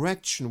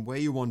direction where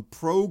you want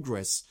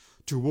progress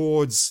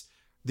towards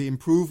the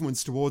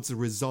improvements, towards the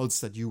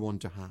results that you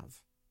want to have.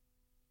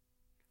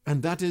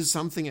 And that is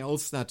something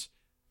else that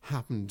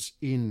happened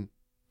in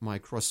my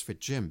CrossFit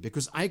gym,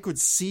 because I could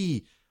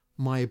see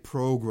my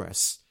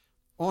progress.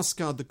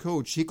 Oscar, the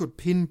coach, he could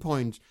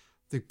pinpoint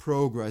the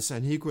progress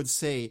and he could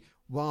say,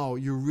 wow,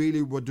 you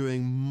really were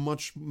doing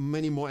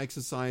many more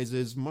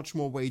exercises, much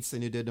more weights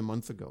than you did a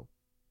month ago.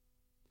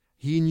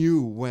 He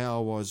knew where I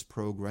was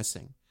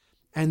progressing.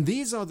 And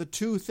these are the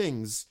two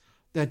things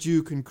that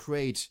you can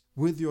create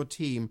with your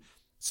team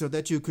so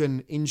that you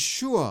can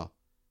ensure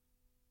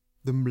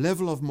the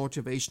level of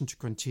motivation to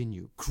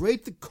continue.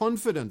 Create the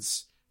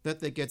confidence that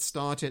they get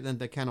started and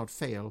they cannot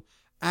fail,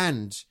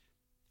 and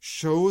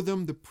show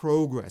them the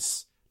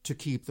progress to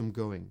keep them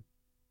going.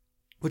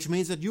 Which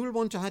means that you will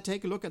want to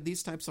take a look at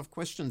these types of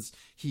questions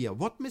here.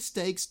 What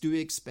mistakes do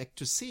you expect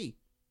to see?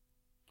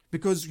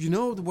 Because you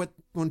know what,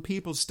 when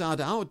people start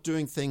out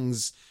doing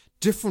things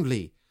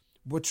differently,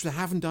 which they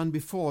haven't done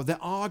before,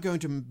 there are going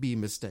to be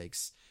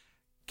mistakes.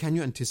 Can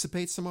you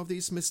anticipate some of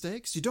these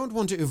mistakes? You don't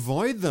want to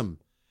avoid them,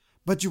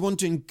 but you want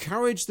to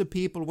encourage the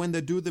people when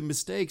they do the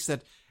mistakes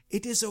that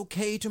it is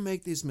okay to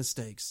make these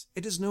mistakes.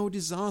 It is no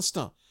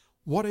disaster.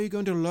 What are you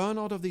going to learn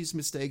out of these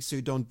mistakes so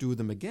you don't do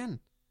them again?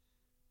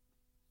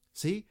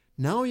 See,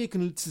 now you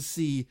can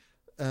see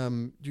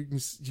you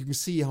can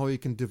see how you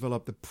can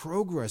develop the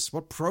progress.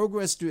 What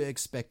progress do you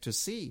expect to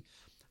see?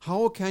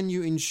 How can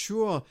you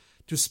ensure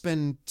to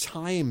spend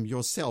time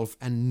yourself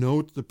and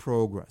note the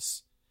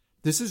progress?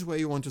 This is where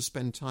you want to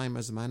spend time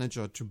as a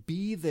manager, to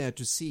be there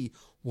to see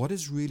what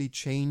is really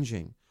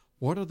changing.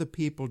 What are the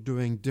people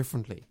doing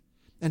differently?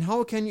 And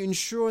how can you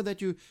ensure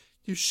that you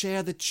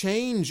share the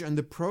change and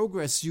the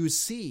progress you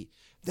see?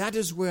 That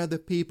is where the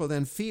people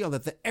then feel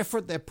that the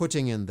effort they're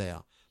putting in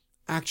there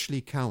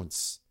actually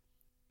counts.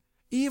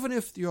 Even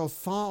if you're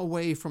far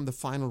away from the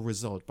final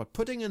result, but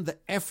putting in the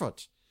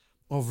effort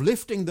of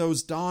lifting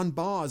those darn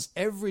bars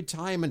every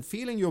time and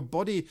feeling your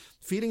body,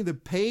 feeling the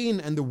pain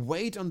and the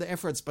weight on the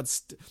efforts,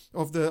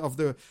 of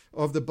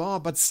the bar,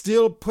 but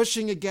still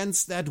pushing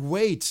against that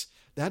weight.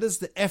 That is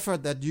the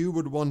effort that you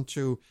would want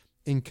to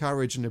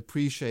encourage and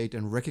appreciate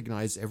and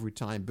recognize every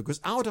time, because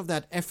out of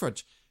that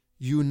effort,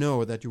 you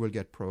know that you will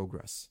get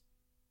progress.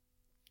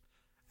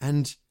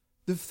 And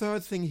the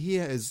third thing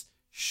here is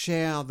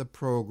share the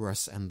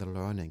progress and the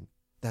learning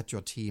that your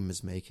team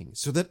is making,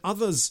 so that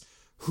others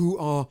who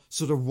are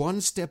sort of one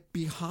step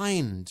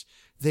behind,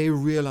 they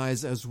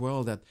realize as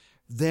well that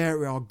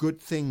there are good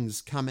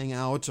things coming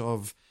out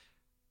of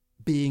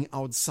being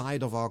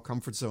outside of our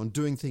comfort zone,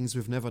 doing things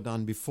we've never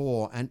done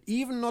before, and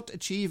even not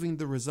achieving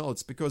the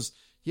results, because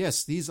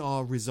yes, these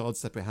are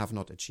results that we have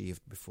not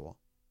achieved before.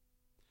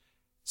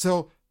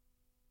 So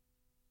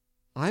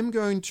I'm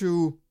going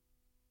to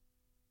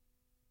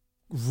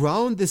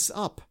round this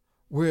up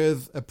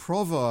with a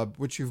proverb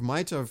which you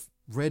might have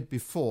read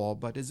before,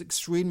 but is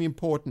extremely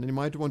important, and you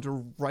might want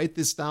to write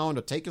this down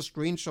or take a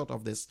screenshot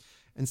of this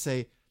and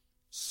say,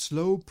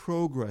 slow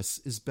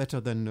progress is better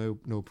than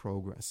no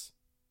progress.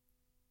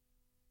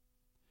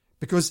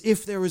 Because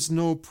if there is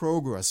no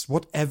progress,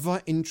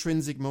 whatever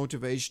intrinsic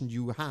motivation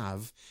you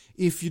have,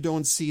 if you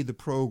don't see the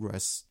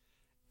progress,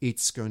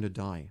 it's going to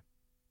die.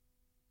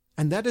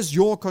 And that is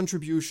your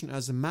contribution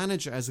as a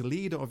manager, as a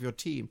leader of your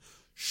team.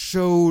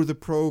 Show the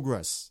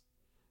progress.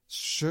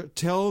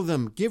 Tell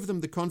them, give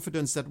them the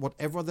confidence that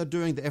whatever they're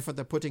doing, the effort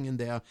they're putting in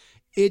there,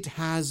 it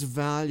has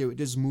value. It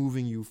is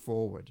moving you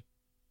forward.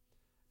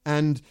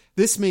 And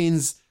this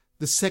means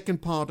the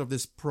second part of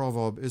this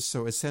proverb is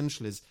so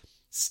essential, is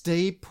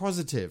stay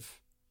positive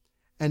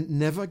and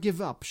never give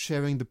up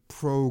sharing the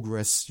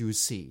progress you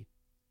see.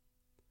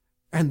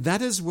 And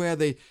that is where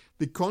the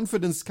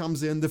confidence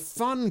comes in, the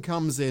fun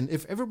comes in.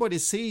 If everybody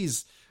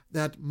sees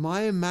that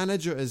my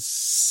manager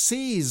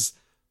sees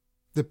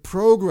the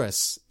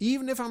progress,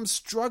 even if I'm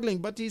struggling,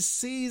 but she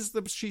sees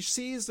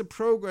the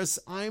progress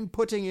I'm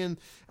putting in,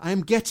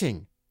 I'm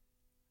getting,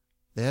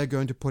 they're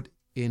going to put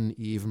in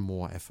even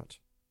more effort.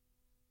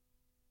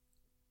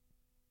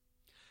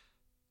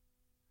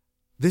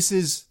 This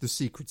is the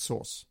secret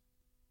sauce.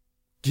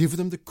 Give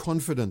them the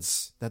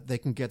confidence that they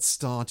can get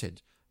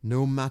started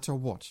no matter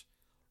what,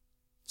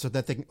 so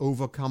that they can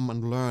overcome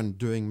and learn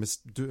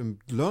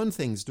learn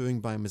things doing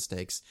by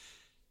mistakes.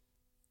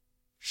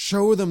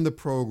 Show them the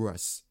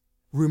progress.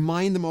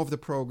 Remind them of the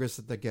progress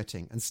that they're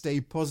getting, and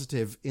stay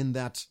positive in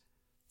that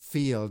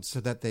field so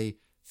that they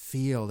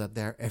feel that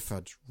their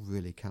effort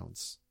really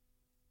counts.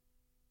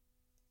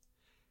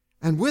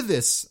 And with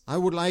this, I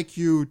would like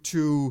you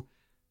to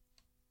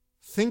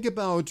think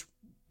about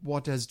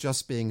what has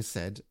just been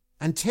said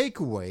and take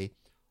away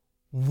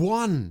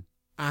one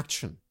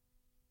action,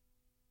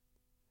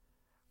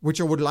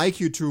 which I would like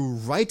you to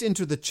write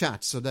into the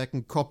chat so that I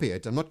can copy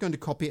it. I'm not going to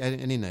copy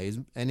any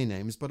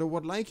names, but I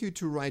would like you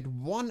to write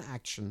one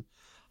action.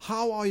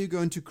 How are you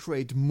going to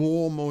create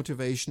more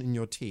motivation in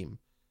your team?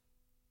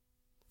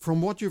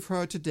 From what you've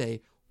heard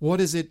today, what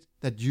is it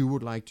that you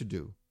would like to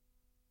do?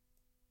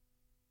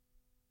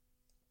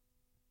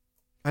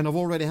 And I've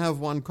already have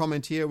one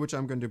comment here which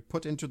I'm going to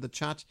put into the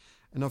chat.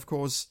 And of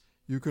course,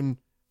 you can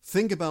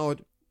think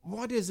about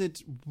what is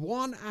it,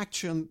 one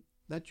action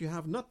that you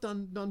have not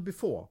done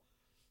before.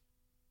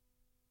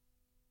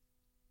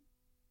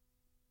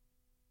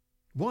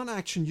 One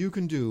action you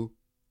can do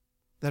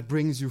that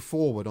brings you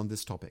forward on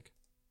this topic.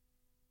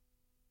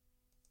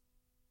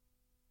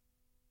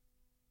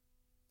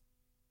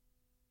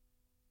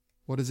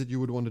 What is it you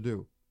would want to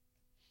do?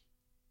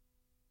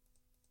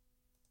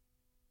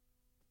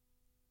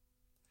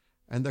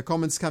 And the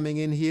comments coming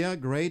in here,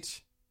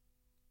 great.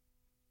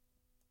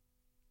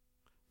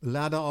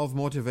 Ladder of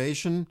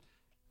motivation.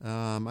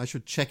 I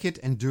should check it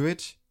and do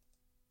it.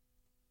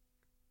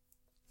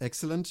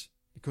 Excellent.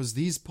 Because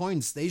these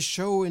points, they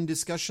show in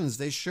discussions,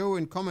 they show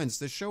in comments,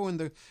 they show in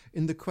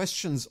the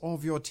questions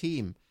of your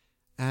team.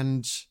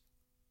 And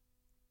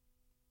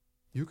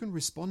you can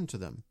respond to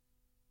them.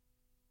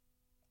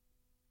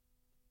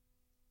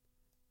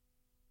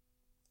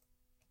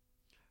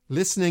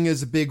 Listening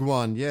is a big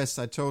one. Yes,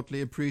 I totally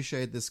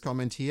appreciate this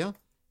comment here,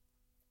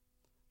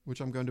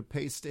 which I'm going to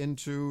paste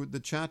into the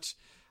chat.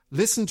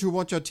 Listen to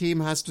what your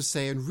team has to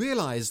say and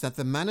realize that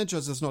the manager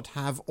does not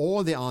have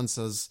all the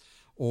answers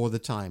all the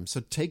time. So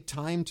take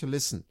time to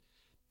listen.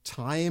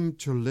 Time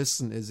to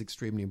listen is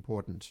extremely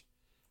important.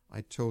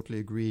 I totally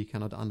agree.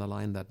 Cannot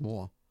underline that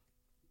more.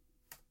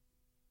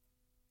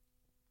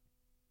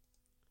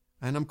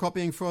 And I'm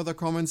copying further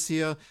comments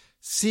here.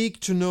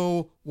 Seek to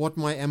know what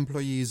my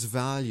employees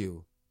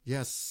value.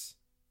 Yes.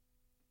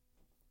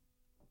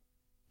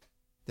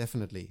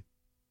 Definitely.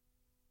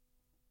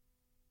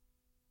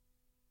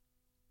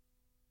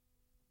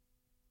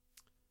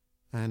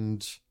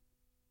 And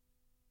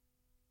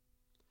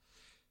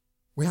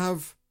we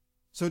have,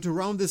 so to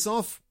round this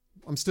off,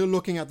 I'm still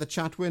looking at the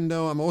chat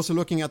window. I'm also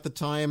looking at the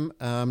time.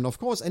 Of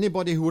course,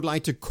 anybody who would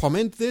like to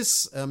comment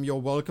this, you're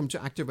welcome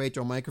to activate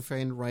your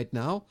microphone right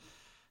now.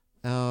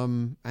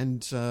 And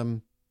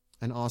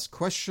ask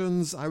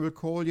questions. I will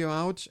call you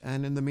out.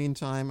 And in the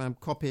meantime, I'm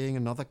copying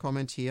another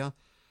comment here,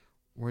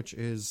 which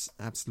is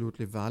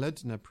absolutely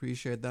valid, and I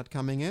appreciate that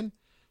coming in,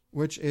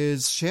 which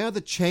is share the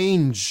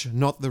change,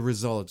 not the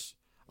result.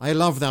 I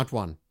love that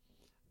one.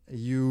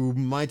 You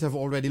might have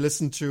already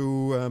listened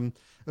to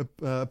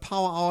a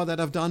power hour that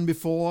I've done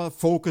before.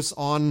 Focus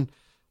on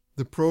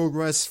the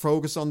progress,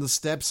 focus on the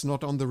steps,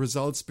 not on the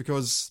results,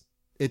 because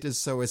it is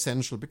so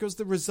essential. Because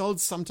the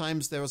results,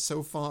 sometimes they are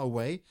so far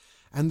away.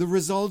 And the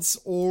results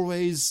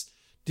always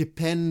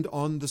depend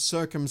on the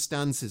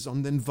circumstances,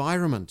 on the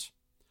environment.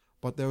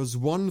 But there is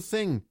one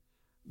thing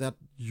that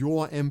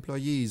your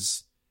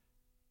employees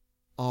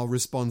are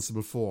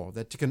responsible for,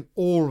 that you can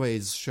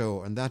always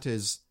show, and that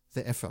is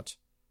the effort.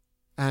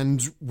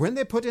 And when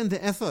they put in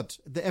the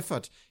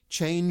effort,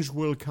 change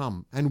will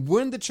come. And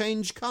when the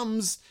change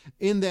comes,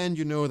 in the end,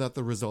 you know that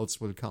the results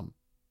will come.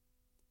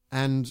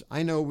 And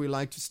I know we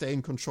like to stay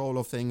in control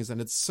of things, and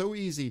it's so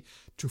easy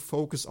to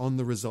focus on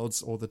the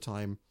results all the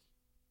time.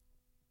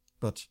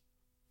 But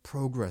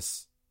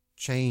progress,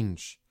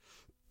 change,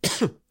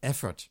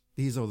 effort,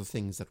 these are the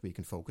things that we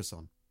can focus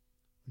on.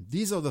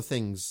 These are the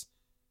things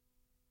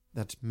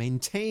that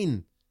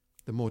maintain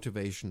the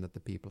motivation that the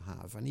people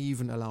have and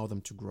even allow them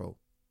to grow.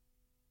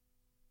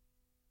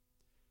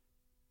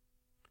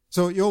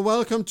 So you're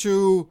welcome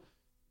to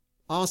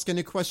ask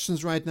any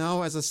questions right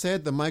now. As I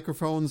said, the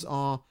microphones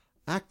are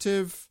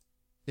active.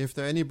 If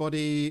there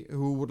anybody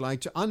who would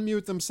like to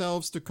unmute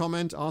themselves to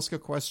comment, ask a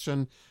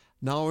question,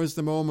 now is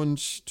the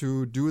moment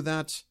to do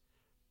that.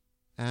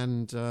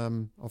 And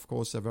of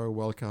course, they're very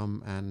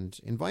welcome and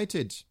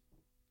invited.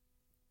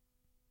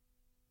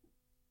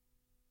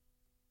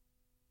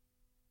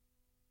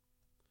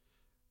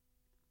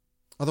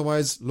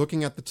 Otherwise,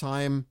 looking at the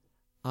time,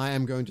 I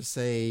am going to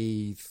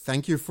say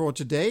thank you for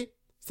today.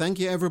 Thank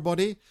you,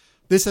 everybody.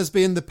 This has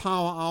been the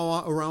Power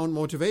Hour around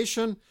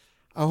motivation.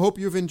 I hope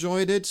you've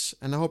enjoyed it,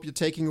 and I hope you're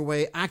taking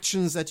away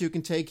actions that you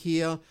can take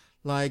here,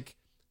 like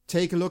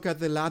take a look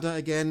at the ladder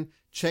again,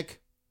 check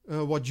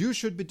what you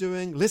should be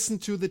doing, listen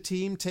to the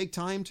team, take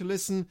time to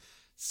listen,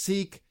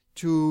 seek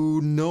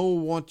to know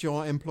what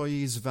your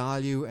employees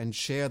value, and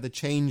share the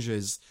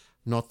changes,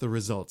 not the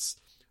results.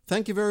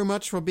 Thank you very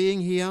much for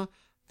being here,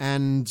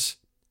 and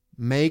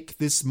make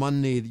this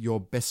Monday your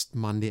best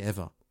Monday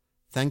ever.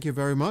 Thank you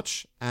very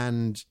much,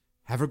 and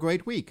have a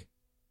great week.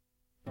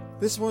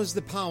 This was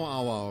the Power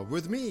Hour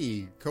with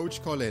me,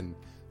 Coach Colin,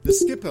 the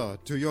skipper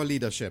to your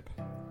leadership.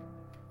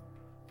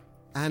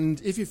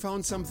 And if you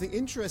found something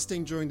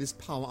interesting during this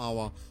Power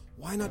Hour,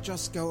 why not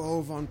just go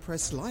over and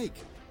press like,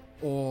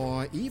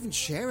 or even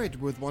share it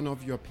with one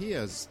of your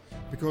peers,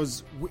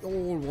 because we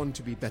all want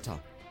to be better.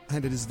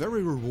 And it is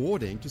very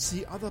rewarding to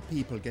see other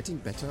people getting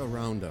better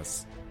around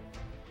us.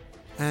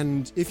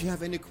 And if you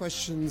have any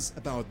questions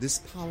about this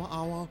Power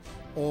Hour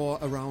or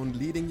around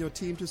leading your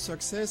team to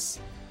success,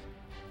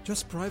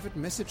 just private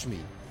message me,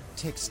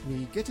 text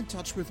me, get in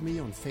touch with me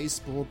on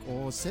Facebook,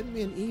 or send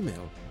me an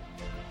email.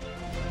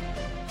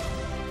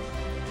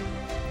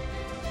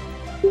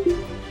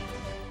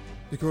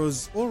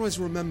 Because always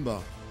remember,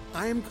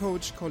 I am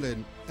Coach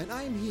Colin, and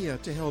I am here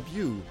to help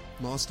you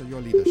master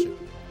your leadership.